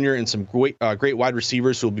Penix Jr. and some great wide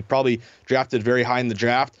receivers who will be probably drafted very high in the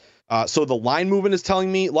draft. So the line movement is telling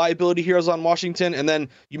me liability here is on Washington. And then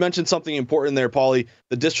you mentioned something important there, Paulie,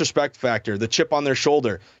 the disrespect factor, the chip on their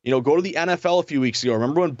shoulder. Go to the NFL a few weeks ago.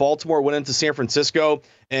 Remember when Baltimore went into San Francisco,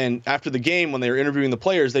 and after the game, when they were interviewing the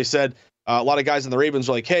players, they said, a lot of guys in the Ravens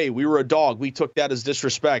were like, hey, we were a dog. We took that as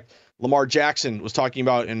disrespect. Lamar Jackson was talking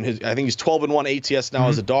about, and I think he's 12-1 ATS now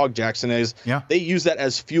as a dog, Jackson is. Yeah. They use that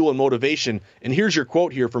as fuel and motivation. And here's your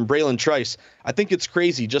quote here from Braylon Trice. I think it's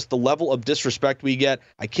crazy, just the level of disrespect we get.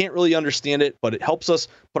 I can't really understand it, but it helps us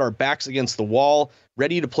put our backs against the wall,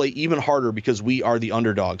 ready to play even harder because we are the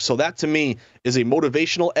underdog. So that, to me, is a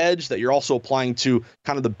motivational edge that you're also applying to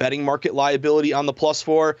kind of the betting market liability on the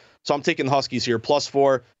 +4. So I'm taking the Huskies here,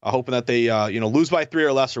 +4, hoping that they lose by 3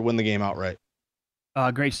 or less or win the game outright.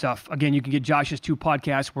 Great stuff. Again, you can get Josh's 2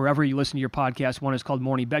 podcasts wherever you listen to your podcast. One is called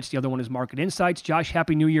Morning Bets. The other one is Market Insights. Josh,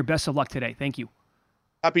 Happy New Year. Best of luck today. Thank you.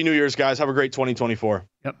 Happy New Year's, guys. Have a great 2024.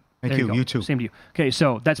 Yep. Thank you. You too. Same to you. Okay,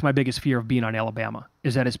 so that's my biggest fear of being on Alabama,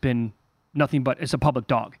 is that it's been nothing but it's a public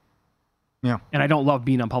dog. Yeah. And I don't love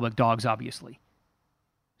being on public dogs, obviously.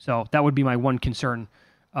 So that would be my one concern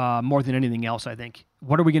more than anything else, I think.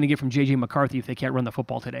 What are we going to get from J.J. McCarthy if they can't run the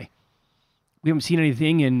football today? We haven't seen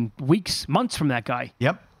anything in weeks, months from that guy.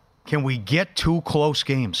 Yep. Can we get 2 close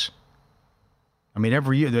games? I mean,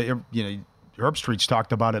 every year, Herb Street's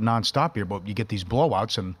talked about it nonstop here, but you get these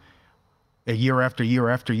blowouts and a year after year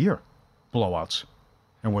after year, blowouts,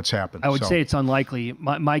 and what's happened. I would say it's unlikely.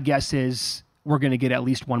 My guess is we're going to get at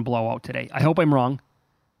least 1 blowout today. I hope I'm wrong,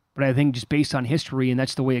 but I think just based on history, and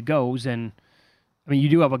that's the way it goes. And I mean, you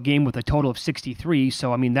do have a game with a total of 63,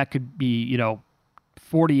 so I mean that could be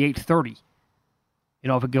 48-30.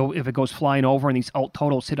 If it goes flying over and these alt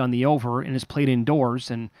totals hit on the over and it's played indoors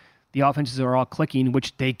and the offenses are all clicking,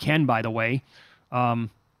 which they can, by the way, that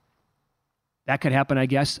could happen, I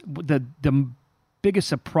guess. The biggest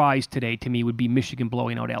surprise today to me would be Michigan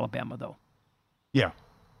blowing out Alabama, though. Yeah.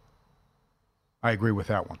 I agree with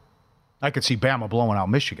that one. I could see Bama blowing out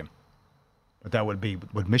Michigan. But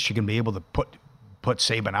would Michigan be able to put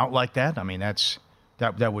Saban out like that? I mean,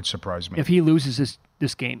 that would surprise me. If he loses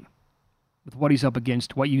this game, with what he's up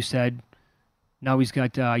against, what you said, now he's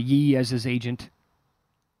got Yee as his agent.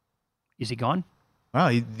 Is he gone? Well,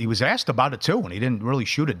 he was asked about it too, and he didn't really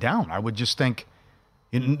shoot it down. I would just think,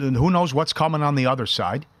 who knows what's coming on the other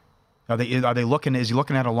side? Are they looking? Is he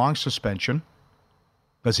looking at a long suspension?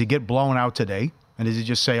 Does he get blown out today? And does he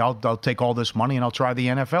just say, "I'll take all this money and I'll try the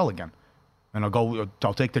NFL again, and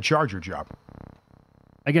I'll take the Charger job"?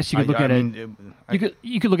 I guess you could look at it.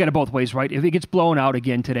 You could look at it both ways, right? If it gets blown out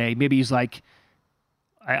again today, maybe he's like,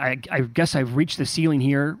 I guess I've reached the ceiling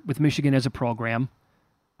here with Michigan as a program.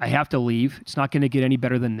 I have to leave. It's not going to get any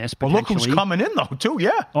better than this. Well, look who's coming in though, too.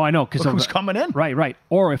 Yeah. Oh, I know. Look who's coming in. Right.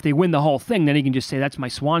 Or if they win the whole thing, then he can just say that's my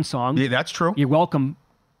swan song. Yeah, that's true. You're welcome.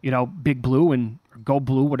 Big Blue and Go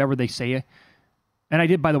Blue, whatever they say. And I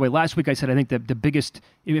did, by the way, last week I said I think the biggest,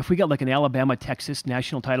 if we got like an Alabama-Texas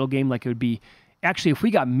national title game, like it would be. Actually, if we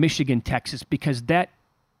got Michigan, Texas, because that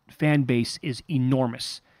fan base is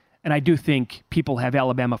enormous. And I do think people have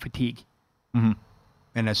Alabama fatigue. Mm-hmm.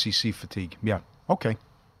 And SEC fatigue. Yeah. Okay.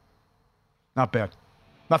 Not bad.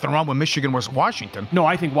 Nothing wrong with Michigan versus Washington. No,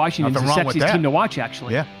 I think Washington's the sexiest team to watch,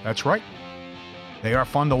 actually. Yeah, that's right. They are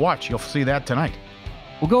fun to watch. You'll see that tonight.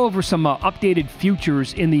 We'll go over some updated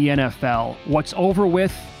futures in the NFL. What's over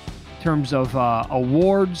with in terms of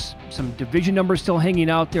awards, some division numbers still hanging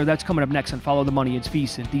out there. That's coming up next on Follow the Money. It's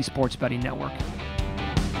VSiN, the Sports Betting Network.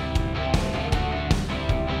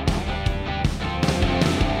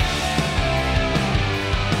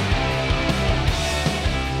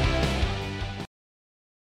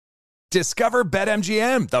 Discover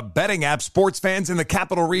BetMGM, the betting app sports fans in the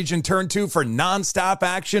capital region turn to for nonstop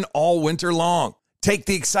action all winter long. Take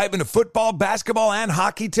the excitement of football, basketball, and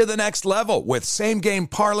hockey to the next level with same-game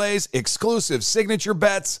parlays, exclusive signature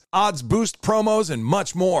bets, odds boost promos, and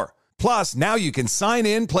much more. Plus, now you can sign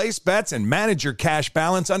in, place bets, and manage your cash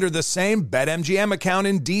balance under the same BetMGM account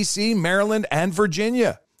in D.C., Maryland, and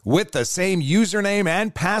Virginia. With the same username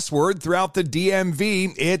and password throughout the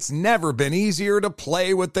DMV, it's never been easier to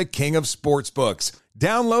play with the king of sportsbooks.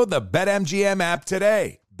 Download the BetMGM app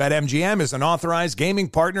today. BetMGM is an authorized gaming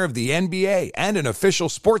partner of the NBA and an official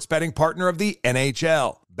sports betting partner of the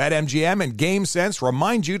NHL. BetMGM and GameSense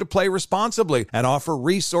remind you to play responsibly and offer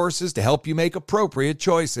resources to help you make appropriate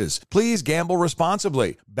choices. Please gamble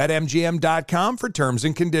responsibly. BetMGM.com for terms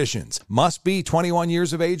and conditions. Must be 21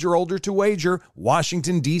 years of age or older to wager.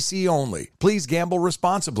 Washington, D.C. only. Please gamble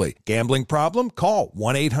responsibly. Gambling problem? Call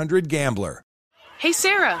 1-800-GAMBLER. Hey,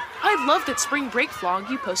 Sarah, I love that spring break vlog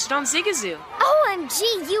you posted on Zigazoo.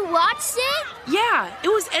 OMG, you watched it? Yeah, it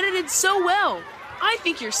was edited so well. I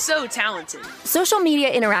think you're so talented. Social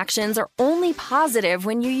media interactions are only only positive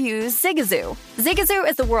when you use Zigazoo. Zigazoo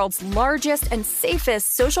is the world's largest and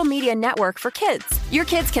safest social media network for kids. Your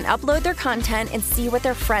kids can upload their content and see what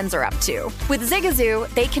their friends are up to. With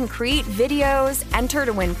Zigazoo, they can create videos, enter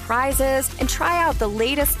to win prizes, and try out the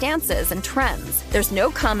latest dances and trends. There's no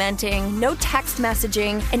commenting, no text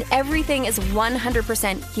messaging, and everything is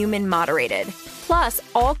 100% human moderated. Plus,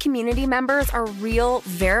 all community members are real,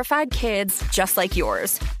 verified kids just like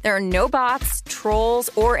yours. There are no bots, trolls,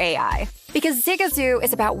 or AI. Because Zigazoo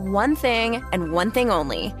is about one thing and one thing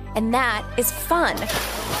only, and that is fun.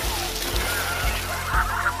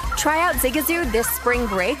 Try out Zigazoo this spring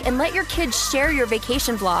break and let your kids share your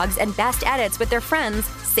vacation vlogs and best edits with their friends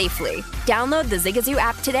safely. Download the Zigazoo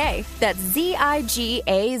app today. That's Zigazoo.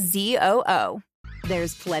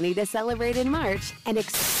 There's plenty to celebrate in March and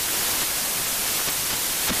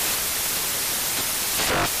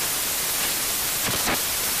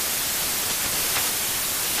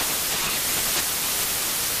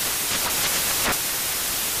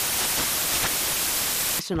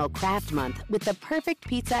Craft Month with the perfect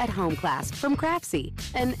pizza at home class from Craftsy.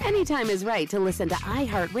 And anytime is right to listen to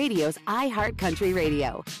iHeartRadio's iHeartCountry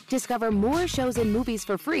Radio. Discover more shows and movies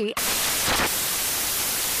for free.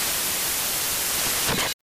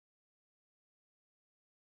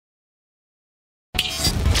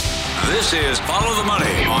 This is Follow the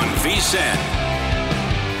Money on VSiN.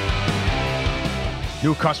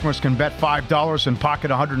 New customers can bet $5 and pocket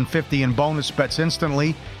 $150 in bonus bets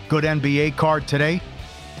instantly. Good NBA card today.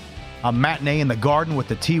 A matinee in the Garden with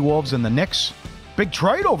the T-Wolves and the Knicks. Big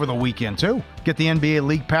trade over the weekend, too. Get the NBA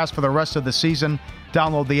League Pass for the rest of the season.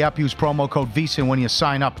 Download the app. Use promo code VSiN when you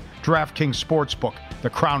sign up. DraftKings Sportsbook. The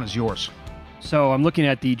crown is yours. So I'm looking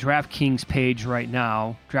at the DraftKings page right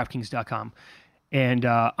now, DraftKings.com, and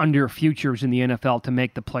under futures in the NFL to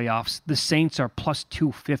make the playoffs, the Saints are plus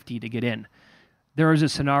 250 to get in. There is a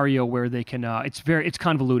scenario where they can, it's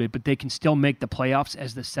convoluted, but they can still make the playoffs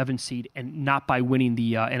as the 7th seed and not by winning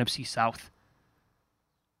the NFC South.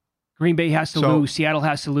 Green Bay has to lose, Seattle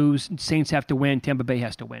has to lose, Saints have to win, Tampa Bay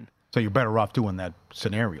has to win. So you're better off doing that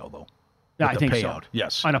scenario, though. Yeah, I think payout. So.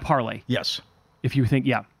 Yes. On a parlay. Yes. If you think,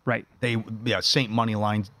 yeah, right. Saint money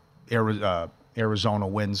line, Arizona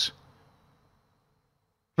wins.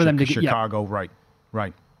 For them to get Chicago, yeah.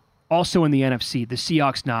 Right. Also in the NFC, the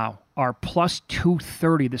Seahawks now are plus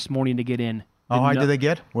 230 this morning to get in. How high did they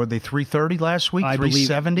get? Were they 330 last week?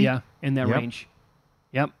 370? Yeah, in that range.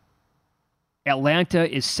 Yep. Atlanta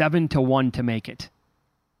is 7-1 to make it.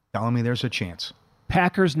 Telling me there's a chance.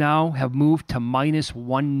 Packers now have moved to minus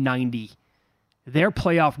 190. Their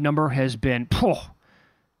playoff number has been,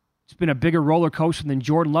 it's been a bigger roller coaster than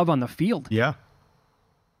Jordan Love on the field. Yeah.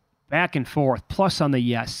 Back and forth, plus on the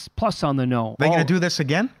yes, plus on the no. They going to do this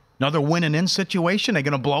again? Another win and in situation? They're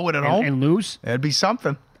going to blow it at home? And lose? That'd be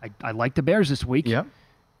something. I like the Bears this week. Yeah.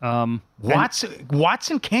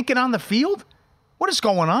 Watson can't get on the field? What is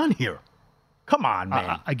going on here? Come on,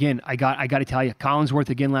 man. Again, I got to tell you, Collinsworth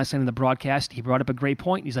again last night in the broadcast, he brought up a great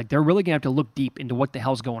point. He's like, they're really going to have to look deep into what the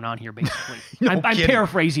hell's going on here, basically. I'm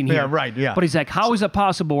paraphrasing here. Yeah, right, yeah. But he's like, how is it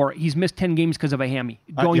possible? Or he's missed 10 games because of a hammy,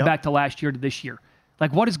 going back to last year to this year.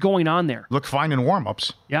 Like, what is going on there? Look fine in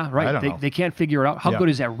warm-ups. Yeah, right. I don't know. They can't figure it out. How good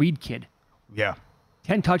is that Reed kid? Yeah.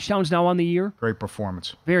 10 touchdowns now on the year. Great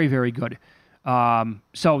performance. Very, very good.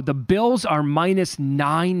 So the Bills are minus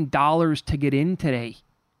 $9 to get in today.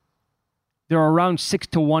 They're around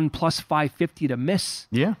 6-1 plus 550 to miss.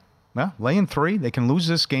 Yeah. Well, laying 3. They can lose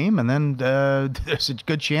this game, and then there's a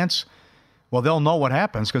good chance. Well, they'll know what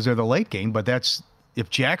happens because they're the late game, but that's if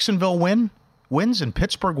Jacksonville wins and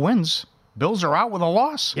Pittsburgh wins, Bills are out with a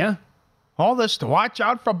loss. Yeah. All this to watch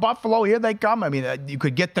out for Buffalo. Here they come. I mean, you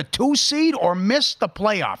could get the 2 seed or miss the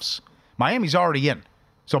playoffs. Miami's already in.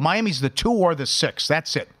 So Miami's the 2 or the 6.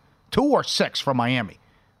 That's it. 2 or 6 for Miami.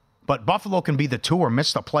 But Buffalo can be the 2 or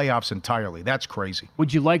miss the playoffs entirely. That's crazy.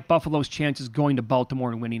 Would you like Buffalo's chances going to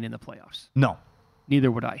Baltimore and winning in the playoffs? No. Neither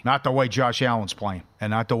would I. Not the way Josh Allen's playing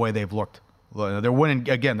and not the way they've looked. They're winning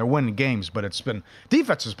games, but it's been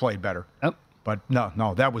defense has played better. Yep. But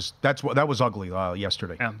no, that was ugly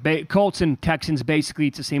yesterday. Yeah. Colts and Texans, basically,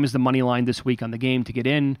 it's the same as the money line this week on the game to get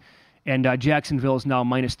in. And Jacksonville is now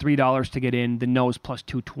minus $3 to get in. The no is plus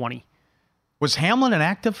 220. Was Hamlin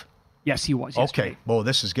inactive? Yes, he was. Yesterday. Okay. Well,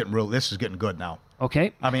 this is getting good now.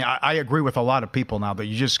 Okay. I mean, I agree with a lot of people now that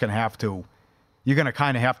you're just going to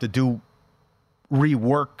kind of have to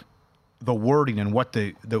rework the wording and what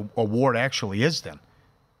the award actually is then.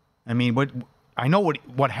 I mean, I know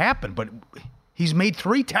what happened, but he's made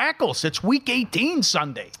 3 tackles. It's week 18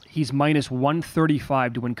 Sunday. He's minus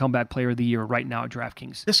 135 to win comeback player of the year right now at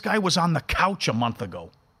DraftKings. This guy was on the couch a month ago.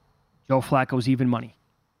 Joe Flacco's even money.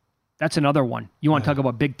 That's another one. You want to talk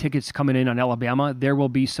about big tickets coming in on Alabama? There will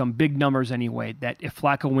be some big numbers anyway. That if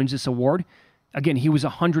Flacco wins this award, again, he was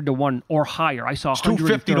 100 to 1 or higher. I saw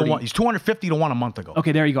 250 to 1. He's 250 to 1 a month ago.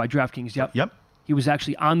 Okay, there you go. At DraftKings. Yep. He was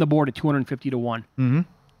actually on the board at 250 to 1. Mm-hmm.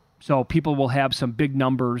 So people will have some big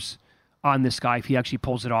numbers on this guy if he actually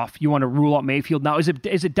pulls it off. You want to rule out Mayfield now? Is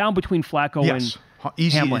it down between Flacco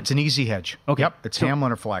and Hamlin? It's an easy hedge. Okay. Yep. It's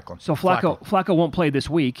Hamlin or Flacco. So Flacco won't play this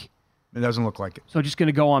week. It doesn't look like it. So just going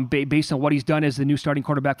to go on based on what he's done as the new starting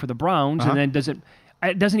quarterback for the Browns, and then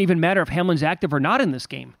it doesn't even matter if Hamlin's active or not in this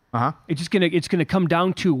game. It's gonna come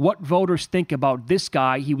down to what voters think about this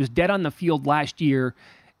guy. He was dead on the field last year,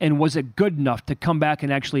 and was it good enough to come back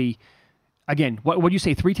and actually, again, what would you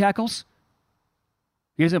say, 3 tackles?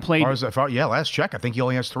 He hasn't played. Last check, I think he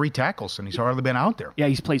only has 3 tackles, and he's hardly been out there. Yeah,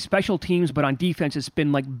 he's played special teams, but on defense, it's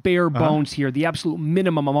been like bare bones here, the absolute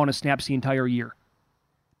minimum amount of snaps the entire year.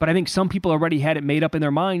 But I think some people already had it made up in their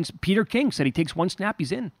minds. Peter King said he takes 1 snap,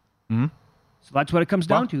 he's in. Mm-hmm. So that's what it comes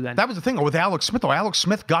down to then. That was the thing with Alex Smith, though. Alex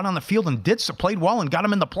Smith got on the field and played well and got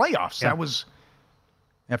him in the playoffs. Yeah. That was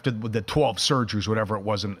after the 12 surgeries, whatever it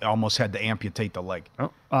was, and almost had to amputate the leg.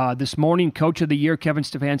 This morning, Coach of the Year, Kevin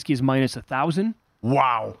Stefanski, is minus 1,000.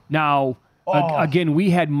 Wow. Now, again, we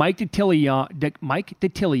had Mike Detillier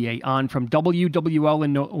on from WWL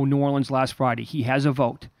in New Orleans last Friday. He has a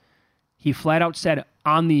vote. He flat out said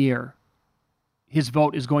on the air his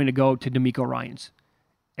vote is going to go to DeMeco Ryans.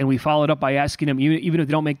 And we followed up by asking him, even if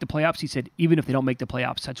they don't make the playoffs, he said, even if they don't make the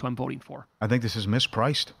playoffs, that's who I'm voting for. I think this is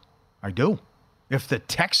mispriced. I do. If the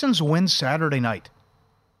Texans win Saturday night,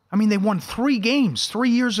 I mean, they won 3 games, 3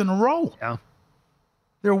 years in a row. Yeah.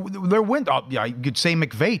 Their win, you could say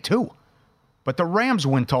McVay too. But the Rams'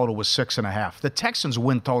 win total was 6.5. The Texans'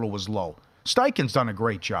 win total was low. Steichen's done a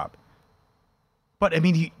great job. But, I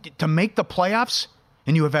mean, to make the playoffs,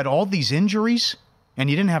 and you have had all these injuries, and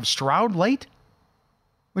you didn't have Stroud late,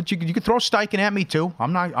 but you could throw Steichen at me too.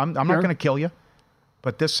 I'm not going to kill you.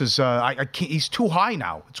 But this is he's too high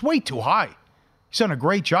now. It's way too high. He's done a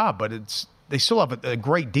great job, but they still have a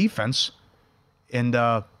great defense and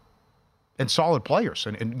solid players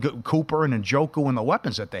and Cooper and Njoku and the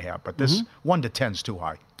weapons that they have. But this 1 to 10 is too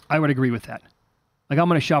high. I would agree with that. Like, I'm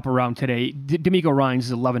going to shop around today. DeMeco Ryans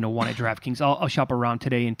is 11 to 1 at DraftKings. I'll shop around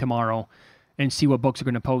today and tomorrow and see what books are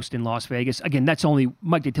going to post in Las Vegas. Again, that's only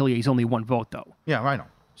Mike Detillier. He's only 1 vote though. Yeah, I know.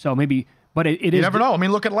 So maybe, but it is. You never know. I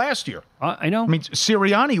mean, look at last year. I know. I mean,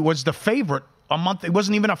 Sirianni was the favorite a month. He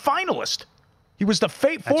wasn't even a finalist. He was the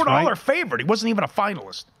 $4 favorite. He wasn't even a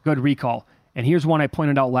finalist. Good recall. And here's one I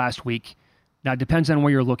pointed out last week. Now, it depends on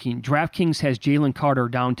where you're looking. DraftKings has Jalen Carter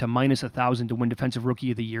down to minus 1,000 to win Defensive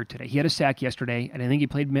Rookie of the Year today. He had a sack yesterday, and I think he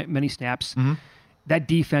played many snaps. Mm-hmm. That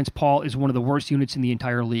defense, Paul, is one of the worst units in the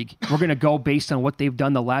entire league. We're going to go based on what they've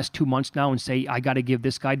done the last 2 months now and say, I got to give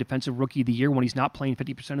this guy Defensive Rookie of the Year when he's not playing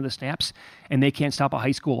 50% of the snaps, and they can't stop a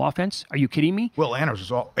high school offense? Are you kidding me? Will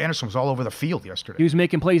Anderson was all over the field yesterday. He was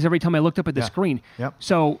making plays every time I looked up at the screen. Yep.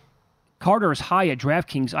 So Carter is high at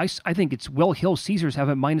DraftKings. I think it's Will Hill. Caesars have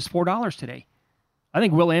it minus $4 today. I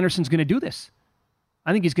think Will Anderson's going to do this.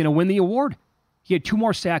 I think he's going to win the award. He had 2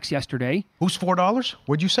 more sacks yesterday. Who's $4?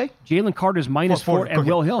 What'd you say? Jalen Carter's minus 4 and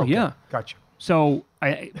Will Hill. Okay. Yeah. Gotcha. So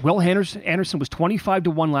Will Anderson was 25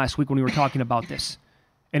 to 1 last week when we were talking about this.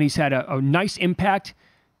 And he's had a nice impact,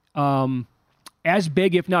 as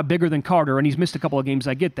big, if not bigger than Carter. And he's missed a couple of games.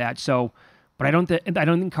 I get that. So, but I don't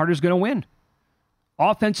think Carter's going to win.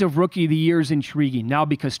 Offensive Rookie of the Year is intriguing now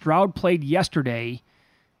because Stroud played yesterday.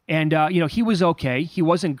 And, he was okay. He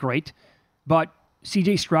wasn't great. But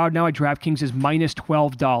C.J. Stroud now at DraftKings is minus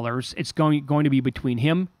 $12. It's going to be between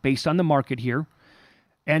him, based on the market here,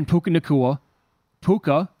 and Puka Nacua.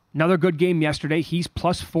 Puka, another good game yesterday. He's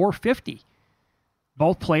plus 450.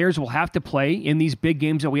 Both players will have to play in these big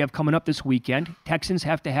games that we have coming up this weekend. Texans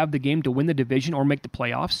have to have the game to win the division or make the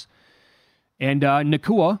playoffs. And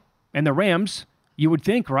Nacua and the Rams, you would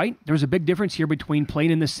think, right? There's a big difference here between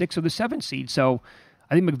playing in the 6th or the 7th seed. So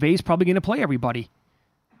I think McVay's probably going to play everybody.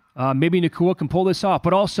 Maybe Nacua can pull this off.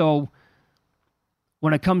 But also,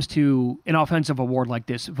 when it comes to an offensive award like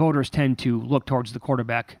this, voters tend to look towards the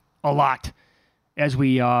quarterback a lot, as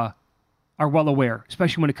we are well aware,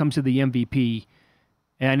 especially when it comes to the MVP.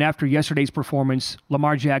 And after yesterday's performance,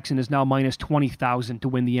 Lamar Jackson is now minus 20,000 to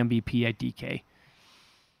win the MVP at DK.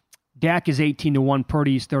 Dak is 18 to 1,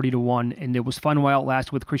 Purdy is 30 to 1, and it was fun while it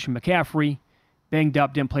lasted with Christian McCaffrey. Banged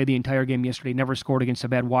up, didn't play the entire game yesterday, never scored against a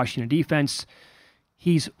bad Washington defense.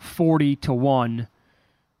 He's 40 to 1.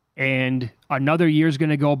 And another year's going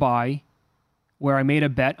to go by where I made a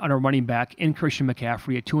bet on a running back in Christian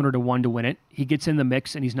McCaffrey at 200 to 1 to win it. He gets in the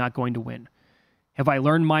mix and he's not going to win. Have I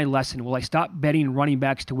learned my lesson? Will I stop betting running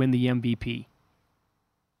backs to win the MVP?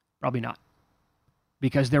 Probably not.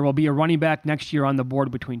 Because there will be a running back next year on the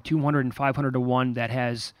board between 200 and 500 to 1 that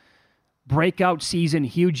has breakout season,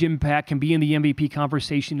 huge impact, can be in the MVP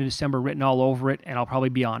conversation in December, written all over it, and I'll probably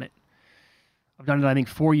be on it. I've done it, I think,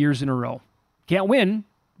 4 years in a row. Can't win,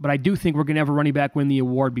 but I do think we're going to have a running back win the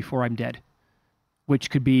award before I'm dead, which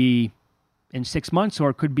could be in 6 months or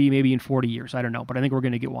it could be maybe in 40 years. I don't know, but I think we're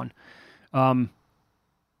going to get one.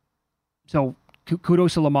 So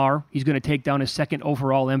kudos to Lamar. He's going to take down his second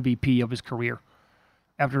overall MVP of his career.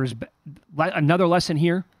 After another lesson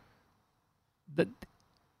here, that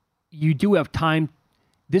you do have time.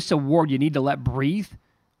 This award you need to let breathe.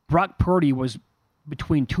 Brock Purdy was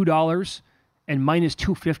between $2 and minus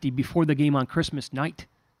 250 before the game on Christmas night.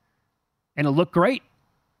 And it looked great.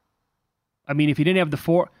 I mean, if he didn't have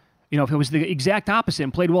if it was the exact opposite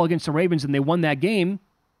and played well against the Ravens and they won that game,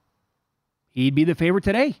 he'd be the favorite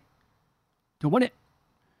today to win it.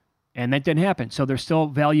 And that didn't happen. So there's still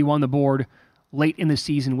value on the board late in the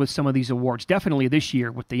season with some of these awards. Definitely this year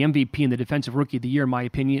with the MVP and the Defensive Rookie of the Year, in my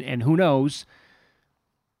opinion. And who knows,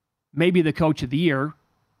 maybe the Coach of the Year.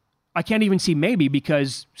 I can't even see maybe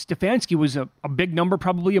because Stefanski was a big number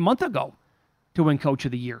probably a month ago to win Coach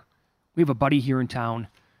of the Year. We have a buddy here in town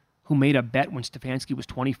who made a bet when Stefanski was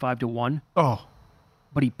 25 to 1. Oh.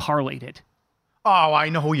 But he parlayed it. Oh, I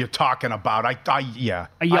know who you're talking about. I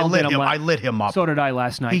lit him up. So did I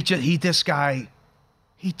last night. He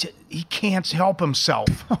can't help himself.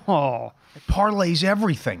 Oh. It parlays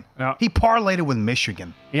everything. Yeah. He parlayed it with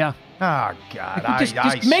Michigan. Yeah. Oh, God.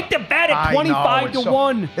 Just make the bet at 25 to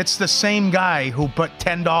 1. It's the same guy who put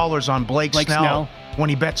 $10 on Blake Snell when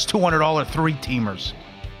he bets $200 three-teamers.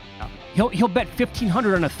 He'll bet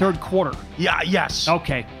 $1,500 on a third quarter. Yeah, yes.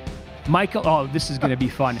 Okay. Michael, this is going to be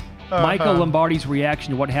fun. Michael Lombardi's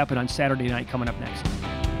reaction to what happened on Saturday night coming up next.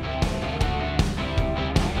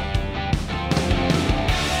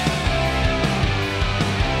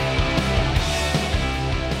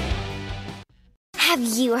 Have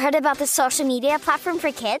you heard about the social media platform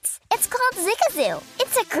for kids? It's called Zigazoo.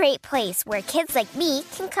 It's a great place where kids like me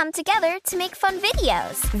can come together to make fun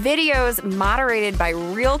videos. Videos moderated by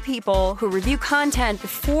real people who review content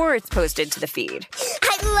before it's posted to the feed.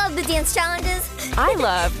 I love the dance challenges. I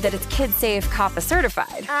love that it's kid-safe COPPA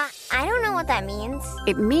certified. I don't know what that means.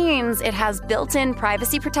 It means it has built-in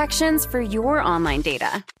privacy protections for your online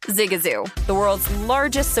data. Zigazoo, the world's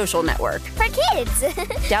largest social network. For kids.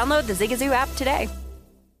 Download the Zigazoo app today.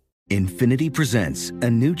 Infiniti presents a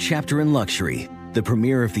new chapter in luxury, the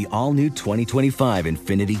premiere of the all-new 2025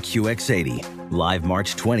 Infiniti QX80, live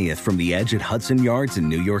March 20th from the Edge at Hudson Yards in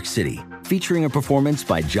New York City, featuring a performance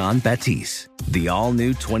by John Batiste. The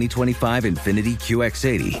all-new 2025 Infiniti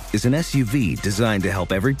QX80 is an SUV designed to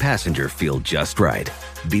help every passenger feel just right.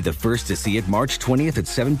 Be the first to see it March 20th at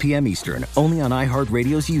 7 p.m. Eastern, only on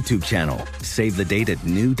iHeartRadio's YouTube channel. Save the date at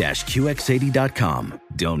new-QX80.com.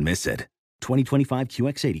 Don't miss it. 2025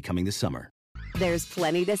 QX80 coming this summer. There's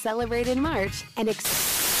plenty to celebrate in March and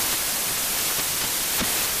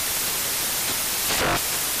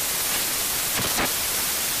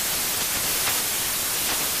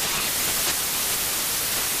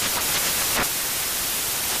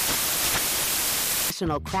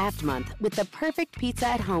Craft Month with the perfect pizza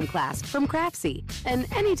at home class from Craftsy.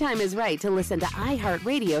 And anytime is right to listen to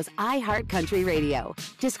iHeartRadio's iHeart Country Radio.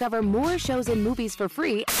 Discover more shows and movies for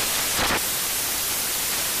free